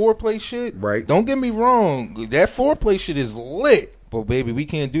said that foreplay shit? Right. Don't get me wrong, that foreplay shit is lit, but baby, we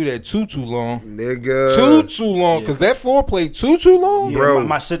can't do that too long. Nigga, Too long, because that foreplay too long, Yeah, Bro.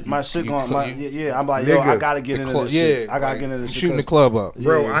 my shit going. you- I'm like, yo, I Nigga. gotta get into Club- this shit. yeah, I gotta like, get into this shit. shooting the 'cause- club up.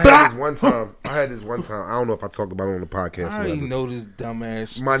 bro, Yeah. I had this one time. I don't know if I talked about it on the podcast. I or already whatever. know this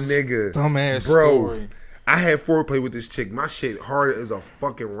dumbass, My nigga, dumbass bro. story. I had foreplay with this chick. My shit harder as a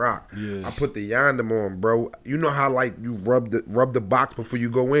fucking rock. Yeah. I put the yondom on, bro. You know how like you rub the box before you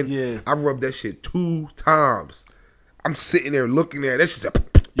go in? Yeah. I rubbed that shit 2 times. I'm sitting there looking at it. That shit said,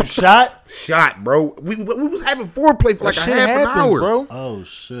 You shot? shot, bro. We was having foreplay for like That a shit half an happens, hour, bro. Oh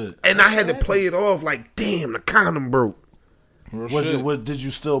shit. and I had to play it off like, damn, the condom broke. Real Was shit. you? Did you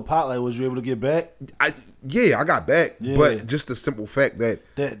still pop? Like, was you able to get back? I got back, Yeah. but just the simple fact that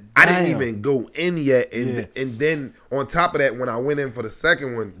That I didn't damn. even go in yet, and Yeah. and then on top of that, when I went in for the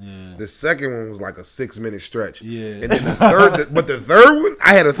second one, Yeah. the second one was like a 6-minute stretch. Yeah. and then the third one,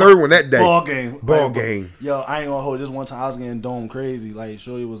 I had a third one that day. Ball game. Ball Like, game. Yo, I ain't gonna hold this one time. I was getting dome crazy. Like,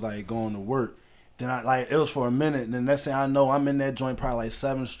 shorty was like going to work. Then it was for a minute. And the next thing I know, I'm in that joint probably like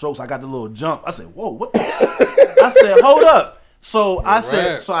 7 strokes. I got the little jump. I said, whoa, what the? I said, hold up. So I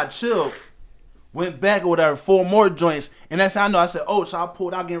said, right. so I chilled, went back or whatever, 4 more joints, and that's how I know. I said, oh, so I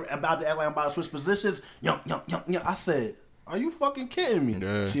pulled out, getting about to act like I'm about to switch positions. Yum. I said, are you fucking kidding me?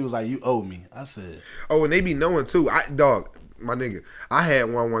 Yeah. She was like, you owe me. I said, Oh, and they be knowing too. Dog, my nigga, I had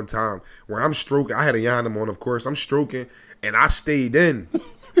one time where I'm stroking. I had a Yandom on, of course. I'm stroking, and I stayed in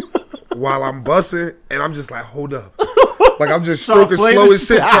while I'm busting, and I'm just like, hold up. Like, I'm just Trying to stroking play slow this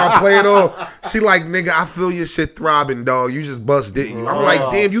as shit, shit. trying to play it off. She like, nigga, I feel your shit throbbing, dog. You just bust, didn't you? I'm like,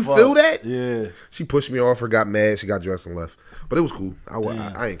 damn, you fuck. feel that? Yeah. She pushed me off her, got mad. She got dressed and left. But it was cool.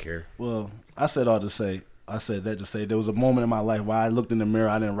 I ain't care. Well, I said all to say. I said that to say there was a moment in my life where I looked in the mirror,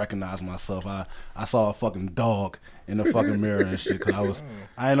 I didn't recognize myself. I saw a fucking dog in the fucking mirror and shit. Cause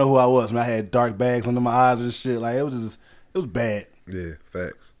I didn't know who I was. Man, I had dark bags under my eyes and shit. Like it was bad. Yeah,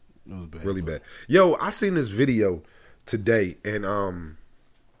 facts. It was bad. Really bad. Yo, I seen this video today, and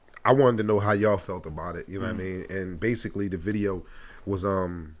I wanted to know how y'all felt about it. You know what I mean? And basically, the video was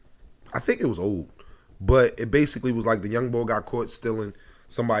I think it was old, but it basically was like the young boy got caught stealing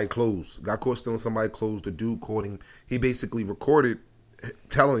somebody's clothes. Got caught stealing somebody's clothes. The dude caught him. He basically recorded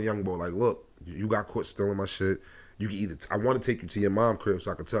telling the young boy like, "Look, you got caught stealing my shit. You can either I want to take you to your mom's crib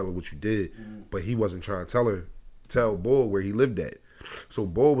so I can tell her what you did, but he wasn't trying to tell Bull where he lived at." So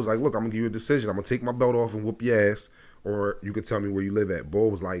Bull was like, "Look, I'm gonna give you a decision. I'm gonna take my belt off and whoop your ass, or you could tell me where you live at."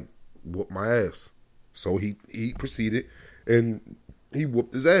 Bull was like, "Whoop my ass." So he proceeded and he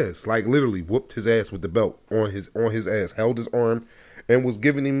whooped his ass, like literally whooped his ass with the belt on his ass, held his arm, and was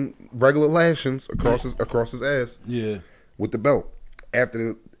giving him regular lashings across his ass. Yeah. With the belt.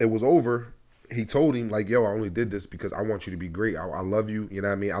 After it was over, he told him like, "Yo, I only did this because I want you to be great. I love you. You know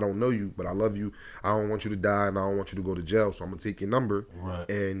what I mean? I don't know you, but I love you. I don't want you to die, and I don't want you to go to jail. So I'm gonna take your number, Right.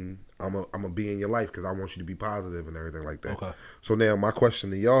 and I'm gonna be in your life because I want you to be positive and everything like that." Okay. So now my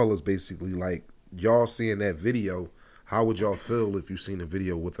question to y'all is basically like, y'all seeing that video, how would y'all feel if you seen a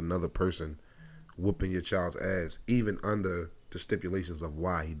video with another person whooping your child's ass, even under the stipulations of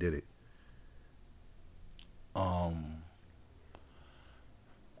why he did it?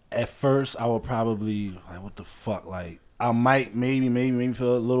 At first, I would probably like, what the fuck? Like, I might maybe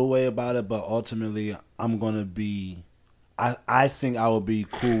feel a little way about it, but ultimately, I'm gonna be. I think I would be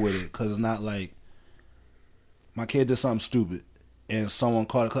cool with it because it's not like my kid did something stupid and someone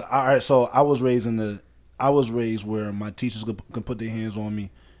caught it. 'Cause, all right, so I was raised where my teachers could put their hands on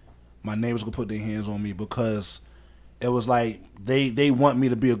me, my neighbors could put their hands on me because it was like they want me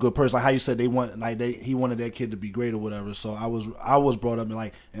to be a good person. Like how you said he wanted that kid to be great or whatever. So I was brought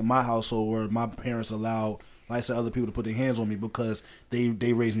up in my household where my parents allowed, like I said, other people to put their hands on me because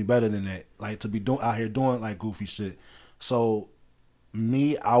they raised me better than that. Like to be out here doing like goofy shit. So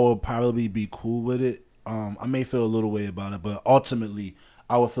me, I would probably be cool with it. I may feel a little way about it, but ultimately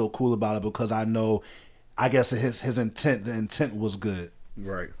I would feel cool about it because I know, I guess his intent, the intent was good.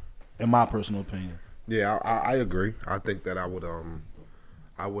 Right. In my personal opinion. Yeah, I agree. I think that I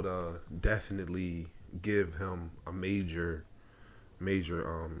would definitely give him a major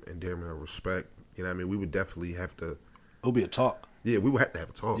endearment of respect. You know what I mean? We would definitely have to. It'll be a talk. Yeah, we would have to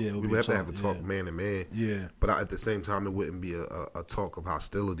have a talk. Yeah, we would have to have a talk man to man. Yeah. But at the same time, it wouldn't be a talk of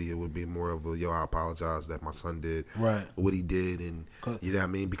hostility. It would be more of a, yo, I apologize that my son did what he did. And you know what I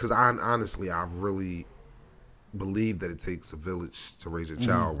mean? Because I really believe that it takes a village to raise a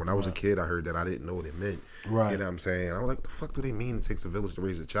child. When I was a kid, I heard that. I didn't know what it meant. Right. You know what I'm saying? I was like, what the fuck do they mean it takes a village to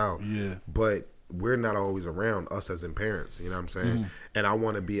raise a child? Yeah. But we're not always around, us as in parents. You know what I'm saying? And I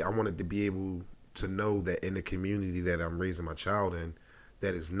wanted to be able to know that in the community that I'm raising my child in,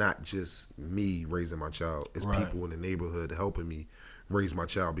 that it's not just me raising my child. It's people in the neighborhood helping me raise my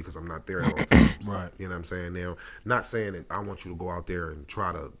child because I'm not there at all times. Right. You know what I'm saying? Now, not saying that I want you to go out there and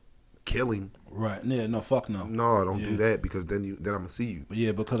try to kill him. Right. Yeah, no, fuck no. No, don't do that because then I'm gonna see you. But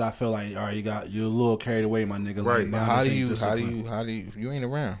yeah, because I feel like, all right, you're a little carried away, my nigga. Right. Like, now How this do ain't you discipline. if you ain't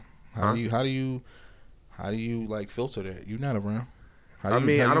around? How do you like filter that? You're not around. I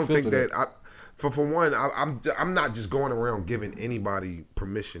don't think that for one, I'm not just going around giving anybody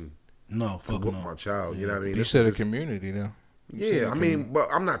permission to whoop my child. You know what I mean? You said a community though. Yeah, I mean, but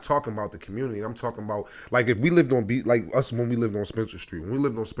I'm not talking about the community. I'm talking about, like, if we lived on, like us when we lived on Spencer Street. When we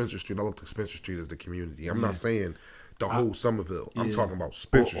lived on Spencer Street, I looked at Spencer Street as the community. I'm not saying the whole Somerville. I'm talking about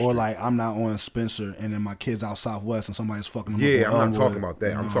Spencer Street. Or like, I'm not on Spencer and then my kid's out Southwest and somebody's fucking them Yeah, up I'm not talking about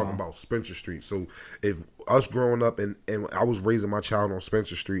that. I'm talking about Spencer Street. So if us growing up and I was raising my child on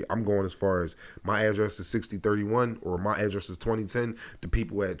Spencer Street, I'm going as far as my address is 6031 or my address is 2010, the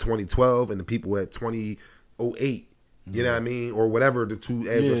people at 2012 and the people at 2008. You know what I mean? Or whatever the two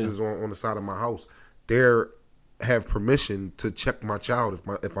addresses on the side of my house. They have permission to check my child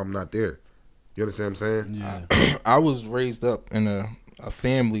if I'm not there. You understand what I'm saying? Yeah. I was raised up in a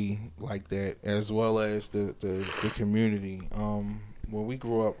family like that, as well as the community. When we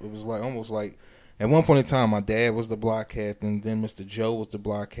grew up, it was like almost like at one point in time, my dad was the block captain, then Mr. Joe was the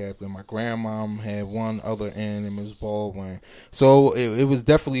block captain. My grandmom had one other end, and Ms. Baldwin. So it was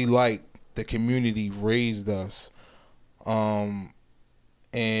definitely like the community raised us.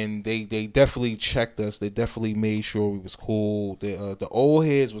 And they definitely checked us. They definitely made sure we was cool. The old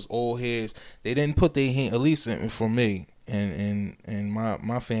heads was old heads. They didn't put their hand, at least for me, and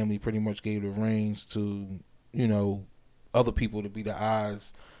my family pretty much gave the reins to, you know, other people to be the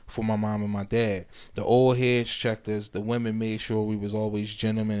eyes for my mom and my dad. The old heads checked us. The women made sure we was always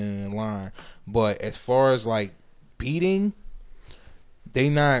gentlemen and in line. But as far as like beating,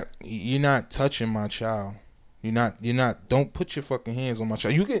 you're not touching my child. You're not. Don't put your fucking hands on my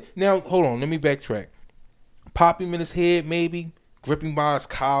child. You can now. Hold on. Let me backtrack. Pop him in his head, maybe. Grip him by his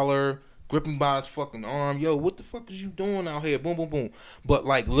collar. Grip him by his fucking arm. Yo, what the fuck is you doing out here? Boom, boom, boom. But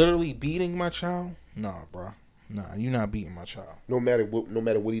like literally beating my child? Nah, bro. Nah, you're not beating my child. No matter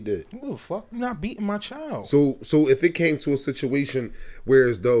what he did. What the fuck? You're not beating my child. So if it came to a situation where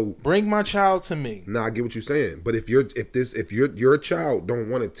as though bring my child to me. Nah, I get what you're saying. But if your child don't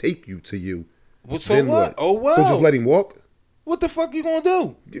want to take you to you. Well, so what? Oh well. So just let him walk. What the fuck you gonna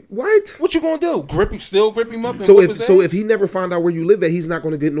do? What? What you gonna do? Grip him up. And so whip his ass? if he never find out where you live at, he's not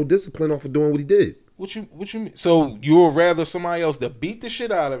gonna get no discipline off of doing what he did. What you mean? So you would rather somebody else to beat the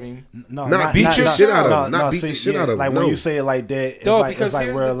shit out of him? No, not beat the shit out of him. Not beat the shit out of him. Like when you say it like that, it's like, because it's like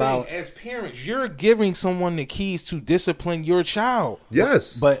here's we're the allowed. thing: as parents, you're giving someone the keys to discipline your child.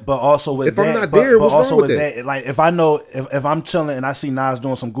 Yes, but also with if that, I'm not there, but what's also wrong with that? Like if I know if I'm chilling and I see Nas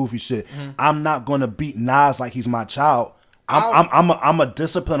doing some goofy shit, I'm not gonna beat Nas like he's my child. I'm a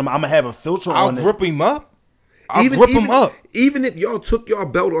discipline him. I'm gonna have a filter on it. I'll grip him up. I'll grip him up. Even if y'all took y'all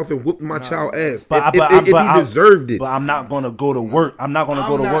belt off and whooped my child ass, if he deserved it. But I'm not gonna go to work. I'm not gonna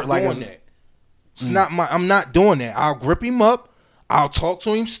go to work like that. It's not my. I'm not doing that. I'll grip him up. I'll talk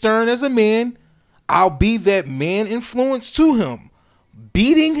to him stern as a man. I'll be that man influence to him.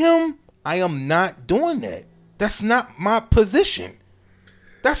 Beating him, I am not doing that. That's not my position.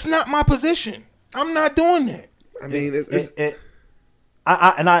 That's not my position. I'm not doing that. I mean, that's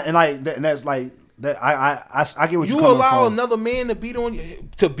like that. I get what you coming allow from. another man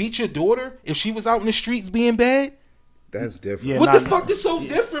to beat your daughter if she was out in the streets being bad. That's different. Yeah, what the fuck is so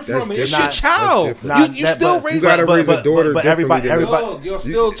different from it? It's your child. You still raise. You gotta raise a daughter but differently. Everybody, you're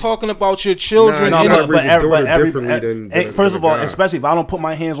still talking about your children. First of all, especially if I don't put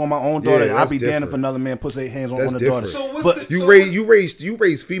my hands on my own daughter, I'll be damned if another man puts their hands on a daughter. So you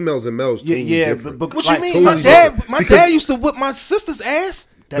raise females and males. Yeah, but what you mean? My dad used to whip my sister's ass.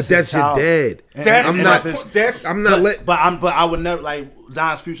 But that's your dad. But I would never like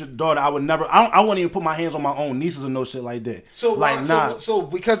Don's future daughter. I would never. I wouldn't even put my hands on my own nieces and no shit like that. So like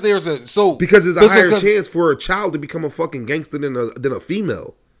because there's a higher chance for a child to become a fucking gangster than a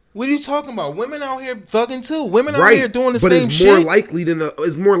female. What are you talking about? Women out here thugging too. Women out here doing the same shit. But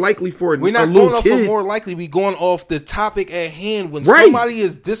it's more likely for We're not a going little off kid. of more likely. We going off the topic at hand. When somebody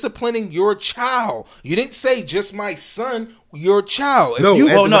is disciplining your child, you didn't say just my son. Your child.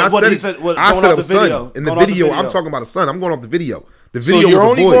 I said a son. In the video, I'm talking about a son. I'm going off the video. The video so you're was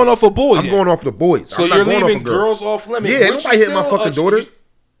only a boy. going off a boy. I'm going off the boys. So I'm you're not going leaving off of girls off limits. Yeah, ain't nobody hitting my fucking daughter. Ain't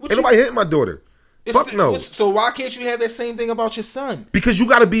nobody hitting my daughter. Fuck no. So why can't you have that same thing about your son? Because you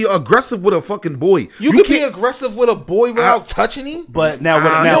got to be aggressive with a fucking boy. You can be aggressive with a boy without touching him. But now,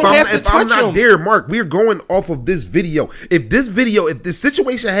 if I'm not there, Mark, we're going off of this video. If this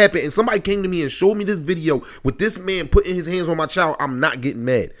situation happened and somebody came to me and showed me this video with this man putting his hands on my child, I'm not getting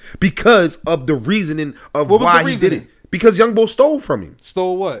mad because of the reasoning of why he did it. Because Young Boy stole from him.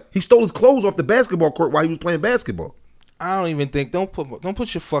 Stole what? He stole his clothes off the basketball court while he was playing basketball. I don't even think. Don't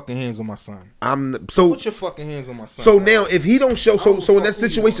put your fucking hands on my son. Put your fucking hands on my son. So now, if he don't show, so in that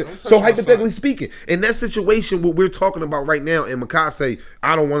situation, so hypothetically speaking, in that situation, what we're talking about right now, and Makai say,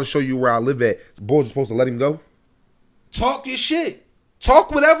 I don't want to show you where I live at. The boys are supposed to let him go. Talk your shit. Talk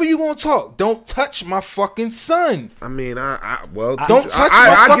whatever you gonna talk. Don't touch my fucking son. I mean, don't touch my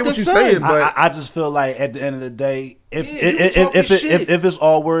I fucking get what you're son. saying, but I just feel like at the end of the day, if it's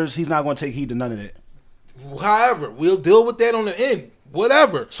all words, he's not gonna take heed to none of it. However, we'll deal with that on the end.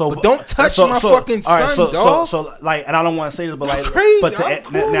 Whatever. But don't touch my fucking son, dog. So, and I don't want to say this, but like, crazy. But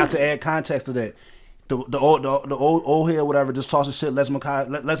to add context to that, the old head, whatever, just talks shit. Let's Makai.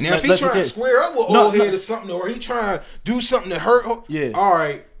 Now, if he trying to square up with old head or something, or he trying to do something to hurt, all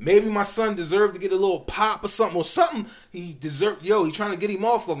right, maybe my son deserved to get a little pop or something, he deserved. He trying to get him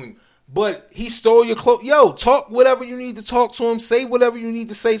off of him. But he stole your clothes. Yo, talk whatever you need to talk to him. Say whatever you need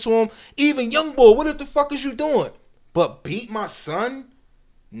to say to him. Even young boy, what the fuck is you doing? But beat my son?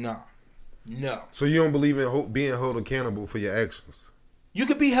 Nah. No. So you don't believe in being held accountable for your actions? You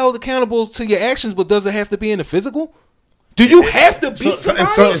could be held accountable to your actions, but does it have to be in the physical? Do you have to beat somebody?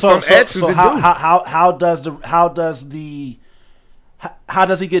 How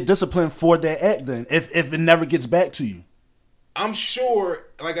does he get disciplined for that act then? If it never gets back to you, I'm sure.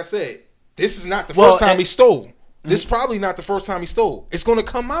 Like I said, this is not the first time he stole. This is probably not the first time he stole. It's going to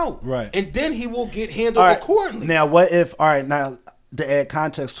come out, right? And then he will get handled accordingly. Now, what if? All right, now to add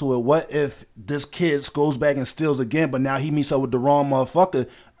context to it, what if this kid goes back and steals again, but now he meets up with the wrong motherfucker?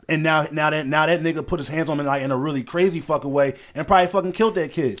 And now that nigga put his hands on him like in a really crazy fucking way and probably fucking killed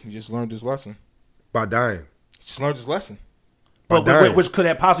that kid. He just learned his lesson by dying. He just learned his lesson. But which could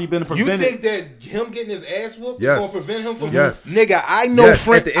have possibly been prevented. You think that him getting his ass whooped is going to prevent him from? Yes. Nigga, I know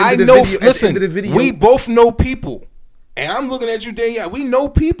friends. I know. Listen, we both know people, and I'm looking at you, Danielle. We know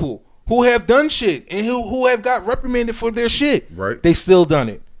people who have done shit and who have got reprimanded for their shit. Right. They still done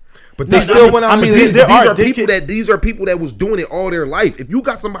it. But they still went out. I mean, these are people that was doing it all their life. If you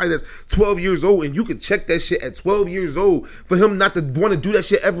got somebody that's 12 years old and you could check that shit at 12 years old, for him not to want to do that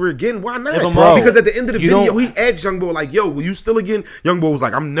shit ever again, why not? Because at the end of the video, he asked Young Boy like, "Yo, will you steal again?" Young Boy was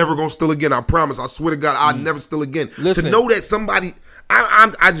like, "I'm never gonna steal again. I promise. I swear to God, I'll never steal again." Listen, to know that somebody,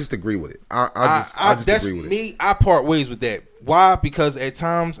 I just agree with it. I just agree with it. I part ways with that. Why? Because at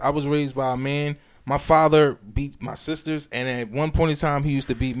times I was raised by a man. My father beat my sisters, and at one point in time, he used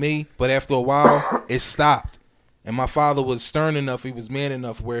to beat me. But after a while, it stopped. And my father was stern enough, he was man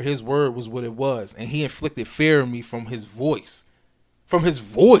enough, where his word was what it was. And he inflicted fear in me from his voice.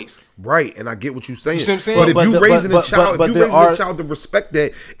 Right, and I get what you're saying. You see what I'm saying? But if you raising a child to respect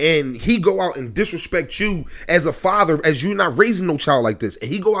that, and he go out and disrespect you as a father, as you're not raising no child like this,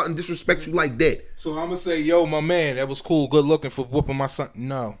 and he go out and disrespect you like that. So I'm gonna say, yo, my man, that was cool, good looking for whooping my son.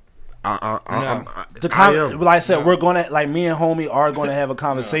 No. Like I said, we're gonna me and homie are gonna have a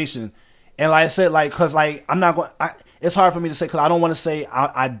conversation, and like I said, cause I'm not going. It's hard for me to say because I don't want to say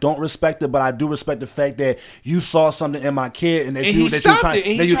I don't respect it, but I do respect the fact that you saw something in my kid and you're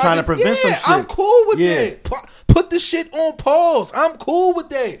trying to prevent some shit. I'm cool with that. Put the shit on pause. I'm cool with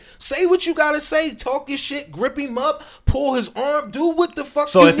that. Say what you gotta say. Talk your shit. Grip him up. Pull his arm. Do what the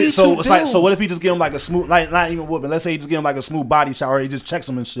fuck you need to do. So what if he just give him like a smooth, not even whooping. Let's say he just give him like a smooth body shot, or he just checks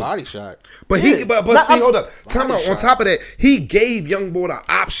him and shit. Body shot. But hold up. Time out. On top of that, he gave Young Boy the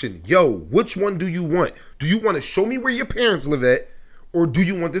option. Yo, which one do you want? Do you want to show me where your parents live at, or do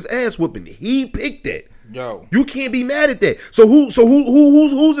you want this ass whooping? He picked that. Yo, you can't be mad at that. So who's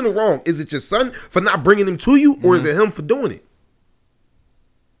in the wrong? Is it your son for not bringing him to you, or is it him for doing it?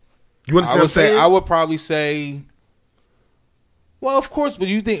 You understand what I'm saying? I would probably say, well, of course, but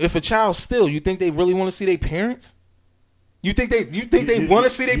you think if a child steal, you think they really want to see their parents? You think they want to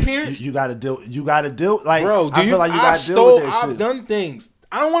see their parents? You got to deal. Like, bro, I feel like you got to deal with that shit. I've done things.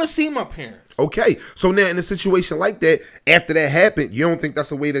 I don't want to see my parents. Okay, so now in a situation like that, after that happened, you don't think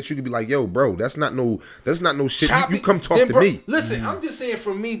that's a way that you could be like, yo, bro, that's not no shit. You come talk to me. Listen, I'm just saying,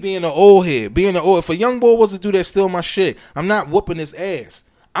 for me being an old head, if a young boy was to do that, steal my shit, I'm not whooping his ass.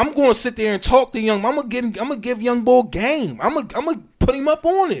 I'm going to sit there and talk to young. I'm gonna give young boy game. I'm gonna put him up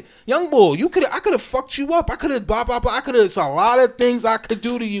on it. Young boy, I could have fucked you up. I could have blah blah blah. It's a lot of things I could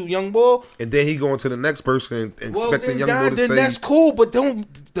do to you, young boy. And then he going to the next person and expecting young boy to say, that's cool, but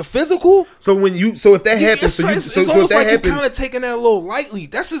don't the physical. So if that happens, it's almost like you're kind of taking that a little lightly.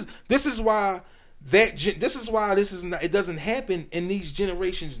 This is why it doesn't happen in these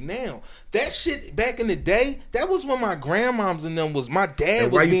generations now. That shit back in the day, that was when my grandmoms and them was my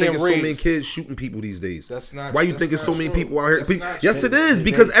dad was being raised. Why you think so many kids shooting people these days? That's not. Why you think there's so many people out here? Yes, it is,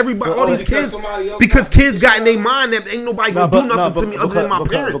 because everybody, all these kids, because kids got in their mind that ain't nobody gonna do nothing to me other than my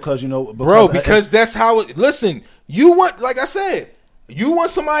parents. Because that's how it. Listen, you want, like I said. You want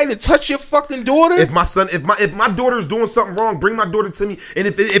somebody to touch your fucking daughter? If my daughter's doing something wrong, bring my daughter to me. And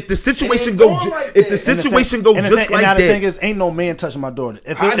if the situation go just like that, the thing is, ain't no man touching my daughter.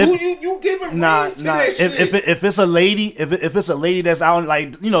 You giving to that shit? If it's a lady, if it's a lady that's out,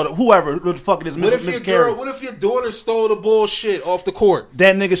 like, whoever the fuck it is, Miss Carey. What if your daughter stole the bullshit off the court?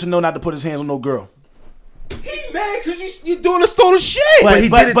 That nigga should know not to put his hands on no girl. He mad because your daughter stole the shit. But he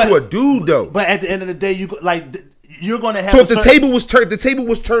did it to a dude though. But at the end of the day, you're gonna have. So if the table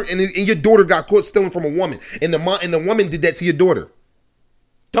was turned, and your daughter got caught stealing from a woman, and the woman did that to your daughter.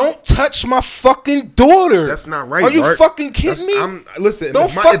 Don't touch my fucking daughter. That's not right. Are you fucking kidding me? Listen.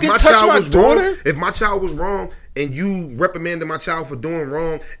 Don't fucking touch my daughter. If my child was wrong and you reprimanded my child for doing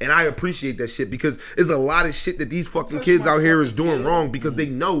wrong, and I appreciate that shit, because there's a lot of shit that these fucking kids out here is doing wrong because they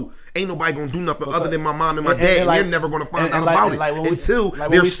know ain't nobody gonna do nothing other than my mom and my and dad, and like- they're never gonna find out like- about and it like when we- until like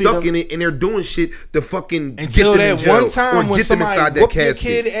when they're we see stuck them- in it and they're doing shit to fucking Until get them in that jail one time or when get them somebody inside that whoop your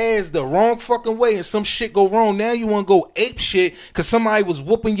casket. kid ass the wrong fucking way and some shit go wrong, now you want to go ape shit because somebody was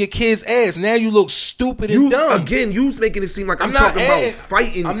whooping your kid's ass. Now you look stupid and You dumb. again, you making it seem like I'm not talking about adding-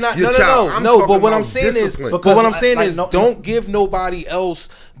 fighting I'm not, your no, child. no, I'm no. talking But what about I'm saying discipline. is, but what I'm saying like, is, no- don't give nobody else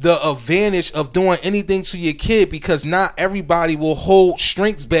the advantage of doing anything to your kid because not everybody will hold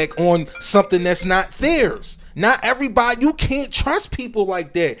strengths back on something that's not theirs. Not everybody. You can't trust people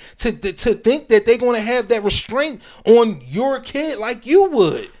like that to think that they're going to have that restraint on your kid like you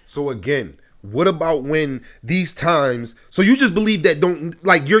would. So again, what about when these times? So you just believe that don't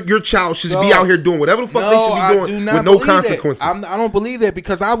like your child should be out here doing whatever the fuck they should be doing with no consequences. I don't believe that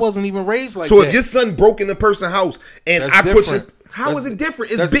because I wasn't even raised like So that. if your son broke in a person's house and That's I push different. his, how is it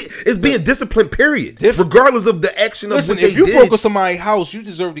different? That's- It's being disciplined. Period. Different. Regardless of the action of Listen, what they if you did. broke in somebody's house, you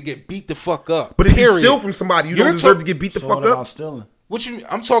deserve to get beat the fuck up. But if you period. steal from somebody, you You're don't deserve ta- to get beat the So fuck what about up. stealing? What you?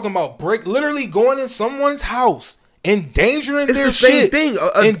 I'm talking about literally going in someone's house, endangering It's their the same shit. thing.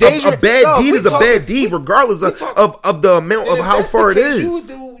 A Endangering- bad Dog, deed we is a talking- bad deed, we- regardless we of talking- the amount And of if how that's the far it case,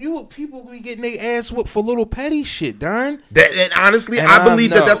 is. People be getting their ass whooped for little petty shit, Don. And honestly, And I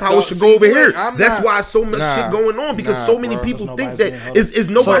believe no, that's how no, it should see, go over you here. ain't- I'm That's not- why so much nah, shit going on because nah, so many bro. people Nobody's think that being held- is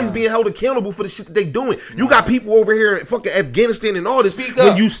nobody's being held accountable for the shit that they doing. You got people over here in fucking Afghanistan and all this. Speak when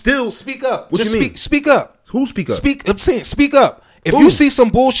up. you still Speak up. What Just you mean? speak up. Who speak up? I'm saying, speak up. If Who? you see some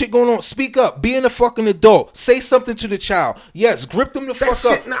bullshit going on, speak up. Being a fucking adult, say something to the child. Yes, grip them the fuck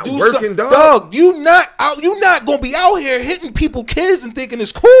shit up. not Do working, dog. Dog, you not gonna be out here hitting people, kids, and thinking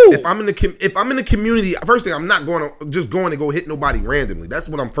it's cool. If I'm in the community, first thing I'm not going to go hit nobody randomly. That's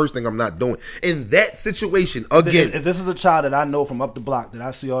what I'm not doing. In that situation, again, If this is a child that I know from up the block that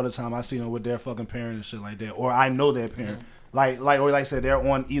I see all the time, I see them with their fucking parent and shit like that, or I know their parent. Or like I said, they're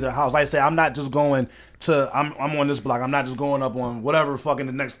on either house. Like I said, I'm not just going to I'm on this block. I'm not just going up on whatever fucking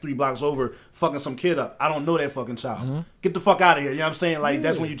the next 3 blocks over, fucking some kid up. I don't know that fucking child. Get the fuck out of here. You know what I'm saying? Like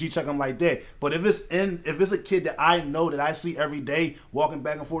that's when you G-check them like that. But if it's a kid that I know that I see every day walking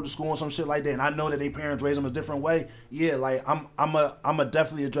back and forth to school and some shit like that, and I know that their parents raise them a different way, yeah, like I'm a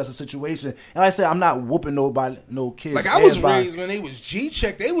definitely address the situation. And like I said, I'm not whooping nobody, no kids. Like I was ass by- raised when they was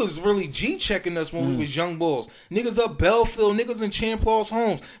G-check. They was really G-checking us when we was young boys. Niggas up Belfield, niggas in Champlain's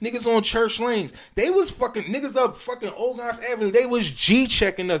homes, niggas on Church Lanes. They was fucking niggas up fucking Ogons Avenue. They was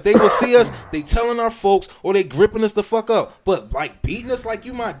G-checking us. They would see us, they telling our folks, or they gripping us the fuck up. But like beating us like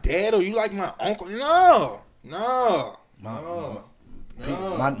you my dad or you like my uncle. No.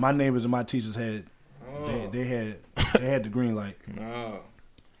 My neighbors and my teachers had they had the green light. No.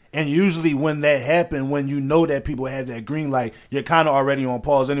 And usually when that happened, when you know that people have that green light, you're kind of already on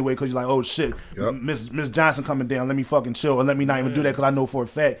pause anyway because you're like, oh shit, Yep. Miss Johnson coming down, let me fucking chill, or let me not even do that because I know for a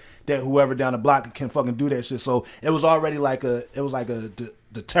fact that whoever down the block can fucking do that shit. So it was already like a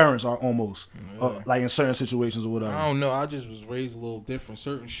deterrence or almost like in certain situations or whatever. I don't know. I just was raised a little different.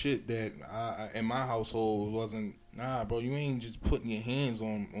 Certain shit that I in my household wasn't. Nah, bro. You ain't just putting your hands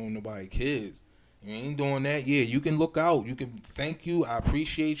on nobody's kids. You ain't doing that. Yeah, you can look out. You can thank you. I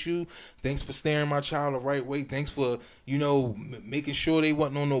appreciate you. Thanks for steering my child the right way. Thanks for making sure they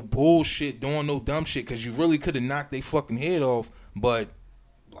wasn't on no bullshit, doing no dumb shit. Because you really could have knocked their fucking head off. But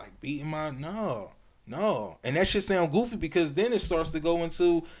like beating my no, and that shit sound goofy because then it starts to go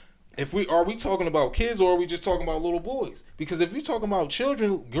into. Are we talking about kids or are we just talking about little boys? Because if you're talking about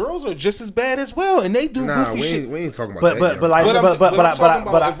children, girls are just as bad as well, and they do goofy shit. we ain't talking about But that.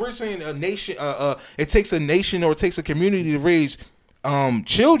 like, If we're saying a nation, it takes a nation or it takes a community to raise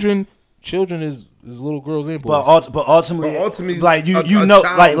children. Children is little girls and boys. But ultimately, like a know,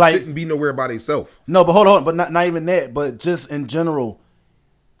 child like shouldn't be nowhere by themselves. no, but hold on, but not even that, but just in general.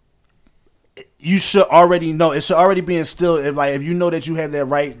 You should already know. It should already be instilled. If you know that you have that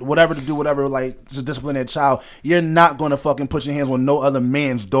right, whatever to do, whatever, like to discipline that child, you're not going to fucking put your hands on no other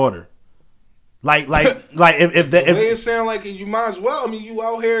man's daughter. Like if the way it sound like you might as well. I mean, you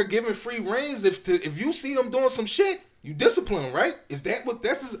out here giving free reins. If you see them doing some shit, you discipline them, right? Is that what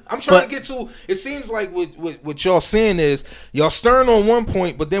that's? I'm trying to get to. It seems like what y'all saying is y'all stern on one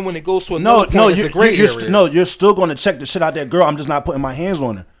point, but then when it goes to another point, it's a gray area. You're still going to check the shit out that girl. I'm just not putting my hands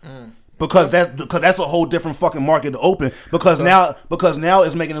on her. Because that's a whole different fucking market to open. Because now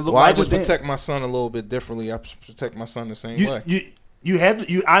it's making it look like I just protect my son a little bit differently. I protect my son the same way.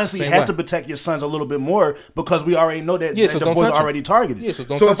 You honestly had to protect your sons a little bit more because we already know that the boys are already targeted. Yeah,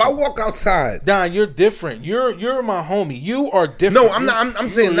 so if I walk outside, Don, you're different. You're my homie. You are different. No, I'm not. I'm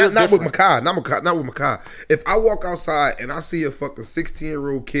saying not with Makai. Not with Makai. If I walk outside and I see a fucking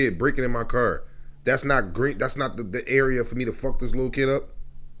 16-year-old kid breaking in my car, that's not great. That's not the area for me to fuck this little kid up.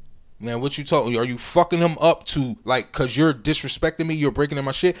 Now, what you talking? Are you fucking him up to like, cause you're disrespecting me, you're breaking in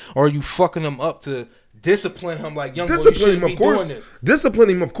my shit, or are you fucking him up to discipline him like young boy? You shouldn't be doing this. Discipline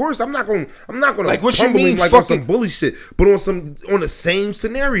him, of course. I'm not gonna like what you humble mean him like fucking on some bully shit, but on the same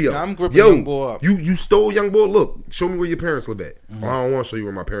scenario. Nah, I'm gripping young boy up. You stole young boy. Look, show me where your parents live at. I don't want to show you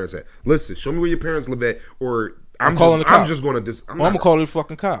where my parents at. Listen, show me where your parents live at, or I'm just gonna I'm gonna call the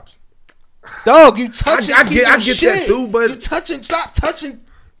fucking cops. Dog, you touching? I get that too, but you touching. Stop touching.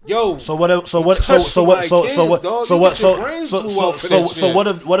 Yo. So what if the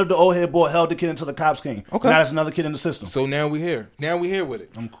old head boy held the kid until the cops came? Okay. Now there's another kid in the system. So now we here. Now we here with it.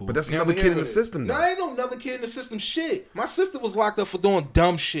 I'm cool. But that's another kid in the system. No, ain't no another kid in the system. Shit. My sister was locked up for doing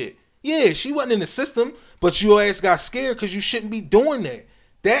dumb shit. Yeah, she wasn't in the system, but your ass got scared because you shouldn't be doing that.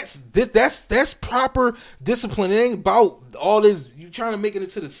 That's proper discipline. It ain't about all this. You trying to make it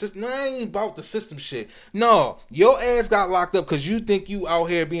into the system. No, it ain't about the system shit. No, your ass got locked up because you think you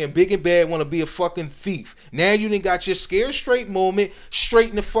out here being big and bad, want to be a fucking thief. Now you done got your scared straight moment.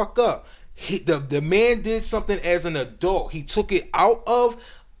 Straighten the fuck up. The man did something as an adult. He took it out of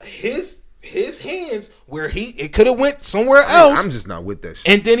his hands where it could have went somewhere else. I'm just not with that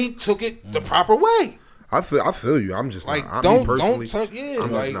shit. And then he took it the proper way. I feel you. I'm just like, not. Don't touch. Yeah, I'm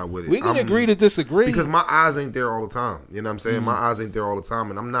just not with it. We can agree to disagree because my eyes ain't there all the time. You know what I'm saying? My eyes ain't there all the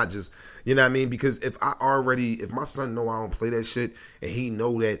time, and I'm not just. You know what I mean? Because if my son know I don't play that shit, and he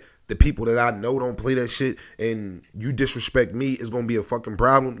know that the people that I know don't play that shit, and you disrespect me, it's gonna be a fucking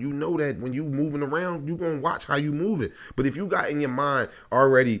problem. You know that when you moving around, you gonna watch how you move it. But if you got in your mind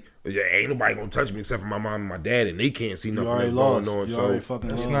already, yeah, ain't nobody gonna touch me except for my mom and my dad, and they can't see nothing that's going on. So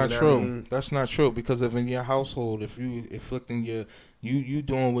that's not true. That's not true because if in your household, if you inflicting you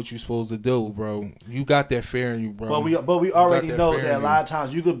doing what you supposed to do, bro. You got that fear in you, bro. But we already know that a lot of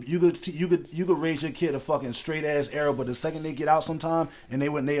times you could raise your kid a fucking straight ass arrow, but the second they get out sometime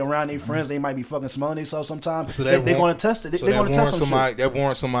and when they around their friends, they might be fucking smelling themselves sometimes. So they're gonna test it. They're gonna test somebody. That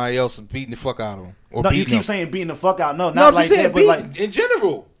warrants somebody else beating the fuck out of them. Or no, you keep saying beating the fuck out. No, not like that. But like in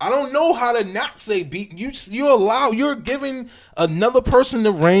general, I don't know how to not say beat. You're giving another person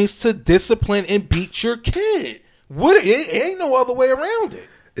the reins to discipline and beat your kid. It ain't no other way around it.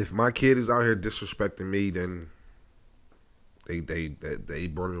 If my kid is out here disrespecting me, then they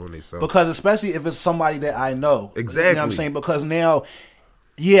brought it on themselves. Because especially if it's somebody that I know. Exactly. You know what I'm saying? Because now,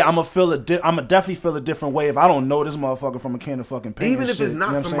 yeah, I'm gonna definitely feel a different way if I don't know this motherfucker from a can of fucking paint. Even if it's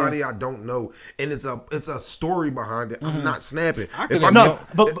not somebody I don't know, and it's a story behind it, I'm not snapping.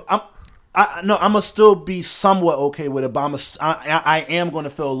 I'm gonna still be somewhat okay with it, but I am gonna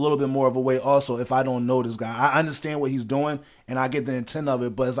feel a little bit more of a way also if I don't know this guy. I understand what he's doing and I get the intent of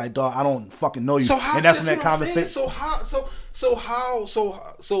it, but it's like, dog, I don't fucking know you. And that's in that conversation.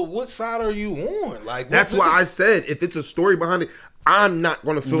 So what side are you on? Like that's why I said if it's a story behind it, I'm not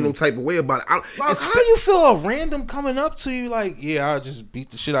gonna feel no type of way about it. How do you feel a random coming up to you like, yeah, I'll just beat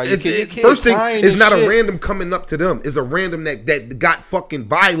the shit out of your kid? First thing, it's not a random coming up to them. It's a random that got fucking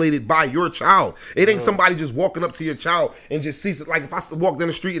violated by your child. It ain't somebody just walking up to your child and just sees it. Like if I walk down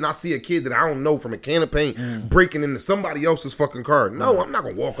the street and I see a kid that I don't know from a can of paint breaking into somebody else's fucking car. No, I'm not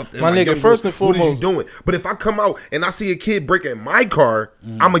gonna walk up there. My nigga, first and foremost, what are you doing? But if I come out and I see a kid breaking my car,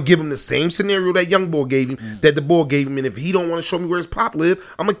 I'm gonna give him the same scenario that young boy gave him, that the boy gave him. And if he don't want to show me where his pop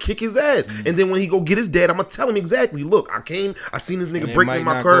live, I'm gonna kick his ass. And then when he go get his dad, I'm gonna tell him exactly, look, I seen this nigga breaking in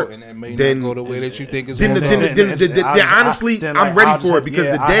my car. And that may not go the way that you think is going to honestly, I'm ready for it because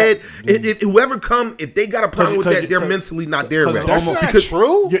the dad, if whoever come, if they got a problem with that, they're mentally not there. That's not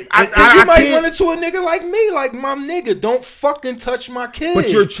true. Because you might run into a nigga like me, like my nigga, don't fucking touch my kid. But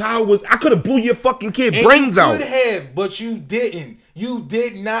your child was, I could have blew your fucking kid brains out. You could have, but you didn't. You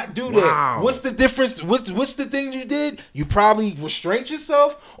did not do that. Wow. What's the difference? What's the thing you did? You probably restrained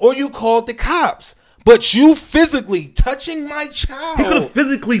yourself or you called the cops. But you physically touching my child. He could have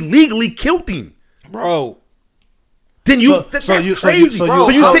physically, legally killed him. Bro. Then that's crazy, bro. So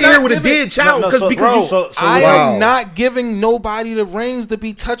you sit here with a dead child I am not giving nobody the reins to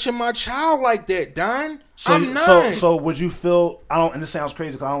be touching my child like that, Don. I'm not. So would you feel, and this sounds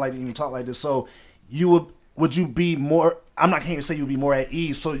crazy because I don't like to even talk like this. So would you be more, I can't even say you'd be more at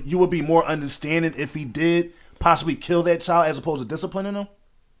ease. So you would be more understanding if he did possibly kill that child as opposed to disciplining him?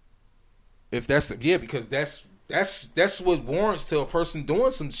 If because that's what warrants to a person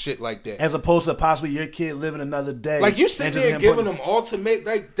doing some shit like that. As opposed to possibly your kid living another day. Like you sit there giving them ultimate,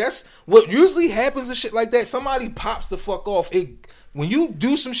 like that's what usually happens and shit like that. Somebody pops the fuck off. When you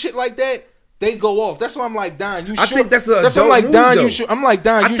do some shit like that, they go off. That's why I'm like, Don, you sure? I think that's an That's adult why I'm like, move, Don, though. you sure? I'm like,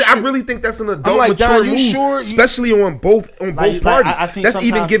 Don, you sure? I really think that's an adult like, mature Don, you move, sure? especially on both parties. I think That's even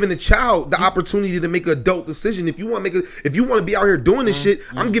sometimes- giving the child the opportunity to make an adult decision. If you want to be out here doing this shit,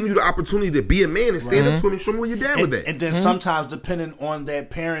 I'm giving you the opportunity to be a man and stand up to him and show me where you're down with that. And then sometimes, depending on that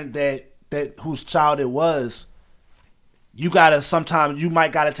parent that whose child it was, sometimes you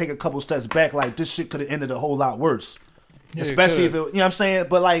might gotta take a couple steps back. Like, this shit could have ended a whole lot worse. Yeah, Especially if it, you know what I'm saying?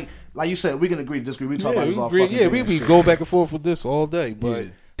 But like you said, we can agree to disagree. We talk about this all fucking day we and be shit. go back and forth with this all day. But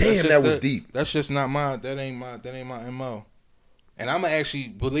Damn, that was deep. That's just not that ain't my MO. And I'm gonna actually,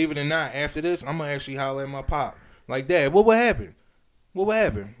 believe it or not, after this, I'm gonna actually holler at my pop. Like, Dad, what would happen? What would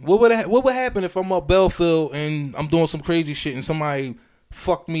happen? What would happen if I'm up Belfield and I'm doing some crazy shit and somebody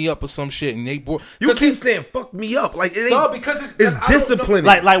fucked me up or some shit and they brought... You keep saying "fuck me up" like it ain't. No, because it's I don't know. disciplining.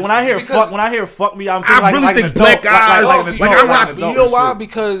 Like when I hear fuck me, I'm feeling I really like think an adult, black guys an like adult, I'm not. an You adult know and why? shit.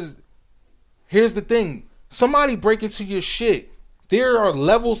 Because here's the thing: somebody break into your shit. There are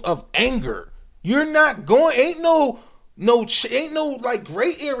levels of anger. You're not going. Ain't no like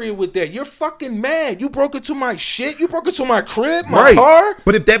gray area with that. You're fucking mad. You broke into my shit. You broke into my crib, my car.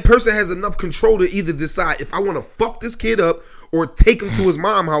 But if that person has enough control to either decide if I want to fuck this kid up or take him to his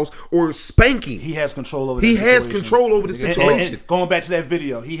mom's house or spank him, He has control over. He that has situation. control over the situation. And going back to that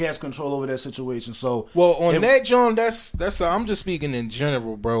video, he has control over that situation. So, Well, on that, John, that's. I'm just speaking in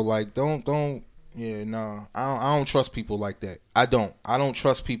general, bro. Like, don't. Yeah, nah. I don't trust people like that. I don't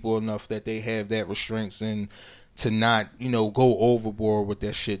trust people enough that they have that restraints and to not, go overboard with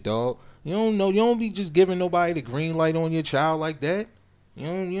that shit, dog. You don't know. You don't be just giving nobody the green light on your child like that. You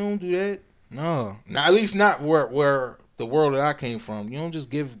don't do that. No, at least not where the world that I came from. You don't just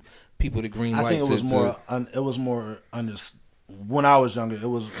give people the green light. I think it was more. When I was younger, it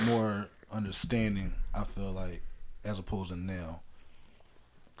was more understanding. I feel like, as opposed to now,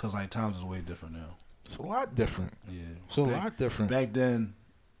 because like times is way different now. It's a lot different. Yeah, It's a lot different. back then.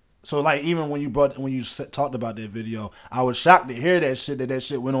 So like even when you talked about that video, I was shocked to hear that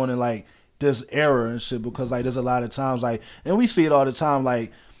shit went on in like this era and shit, because like there's a lot of times like, and we see it all the time,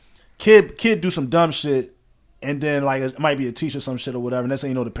 like kid do some dumb shit, and then like it might be a teacher some shit or whatever, and next thing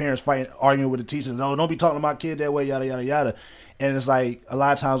you know the parents fighting, arguing with the teachers, oh, don't be talking to my kid that way, yada yada yada. And it's like a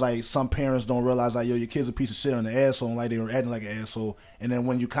lot of times like some parents don't realize like, yo, your kid's a piece of shit on the asshole, and like they were acting like an asshole. And then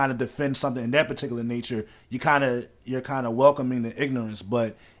when you kind of defend something in that particular nature, you're kind of welcoming the ignorance.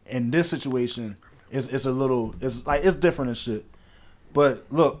 But in this situation, it's different and shit. But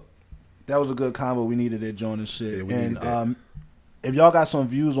look, that was a good combo. We needed that joint and shit. Yeah, we and needed that. if y'all got some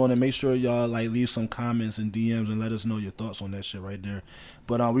views on it, make sure y'all like leave some comments and DMs and let us know your thoughts on that shit right there.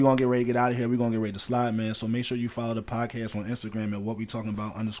 But we're gonna get ready to get out of here. We're gonna get ready to slide, man. So make sure you follow the podcast on Instagram at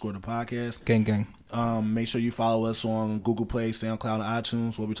 @WhatWeTalkingAbout_the podcast. Gang. Make sure you follow us on Google Play, SoundCloud, and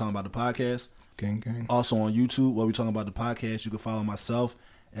iTunes. What we talking about the podcast. Gang. Also on YouTube, What We Talking About the podcast. You can follow myself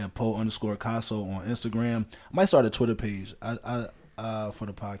at Poe_Caso on Instagram. I might start a Twitter page. For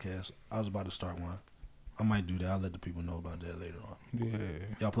the podcast. I was about to start one. I might do that. I'll let the people know about that later on. Yeah.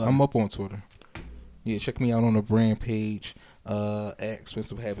 Y'all plug? I'm up on Twitter. Yeah, check me out on the brand page at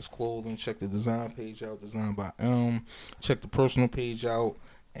Expensive Habits Clothing. Check the design page out, designed by M. Check the personal page out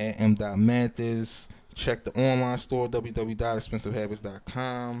at m.mathis. Check the online store,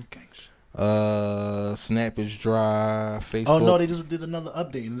 www.expensivehabits.com. Snap is dry. Facebook. Oh no, they just did another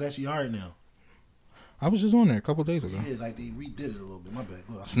update and it's actually alright now. I was just on there a couple days ago. Yeah, like they redid it a little bit. My bad.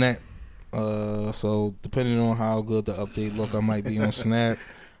 Look, Snap. So depending on how good the update look, I might be on Snap.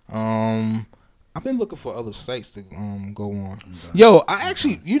 I've been looking for other sites to go on. Yo, I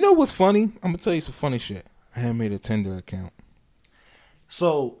actually, you know what's funny? I'm gonna tell you some funny shit. I had made a Tinder account.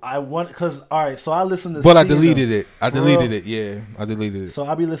 So I want, because all right, so I listened to. But I Seeing deleted Them. it. I deleted it. Yeah, I deleted it. So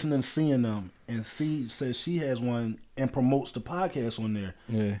I be listening to Seeing Them, and C says she has one and promotes the podcast on there.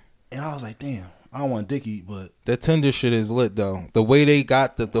 Yeah. And I was like, damn, I don't want dick eat, but That Tinder shit is lit though. The way they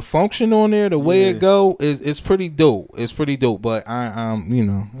got the function on there, the way it go is pretty dope. It's pretty dope. But I'm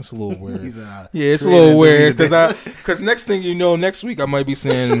it's a little weird. Yeah, it's a little weird because next thing you know, next week I might be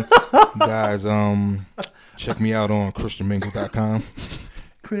saying, guys, check me out on ChristianMingle.com.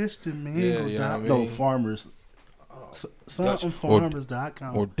 Christian Mingle. Yeah, you know what I No, mean? farmers. Dutch-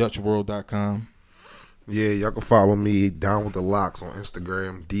 Farmers.com. or DutchWorld.com. Yeah, y'all can follow me Down with the Locks on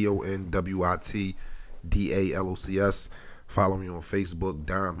Instagram, DonWitDallocs. Follow me on Facebook,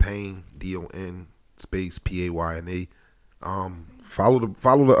 Don Payne, DON space PAYNA. Follow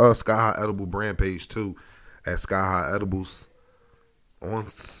the Sky High Edible brand page too, at Sky High Edibles on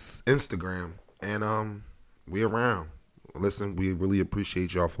Instagram, and we around. Listen, we really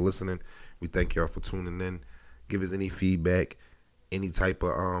appreciate y'all for listening. We thank y'all for tuning in. Give us any feedback. any type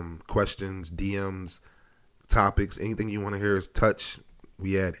of questions, DMs, topics, anything you want to hear is touch.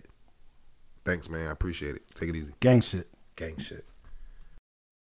 We at it. Thanks, man. I appreciate it. Take it easy. Gang shit. Gang shit.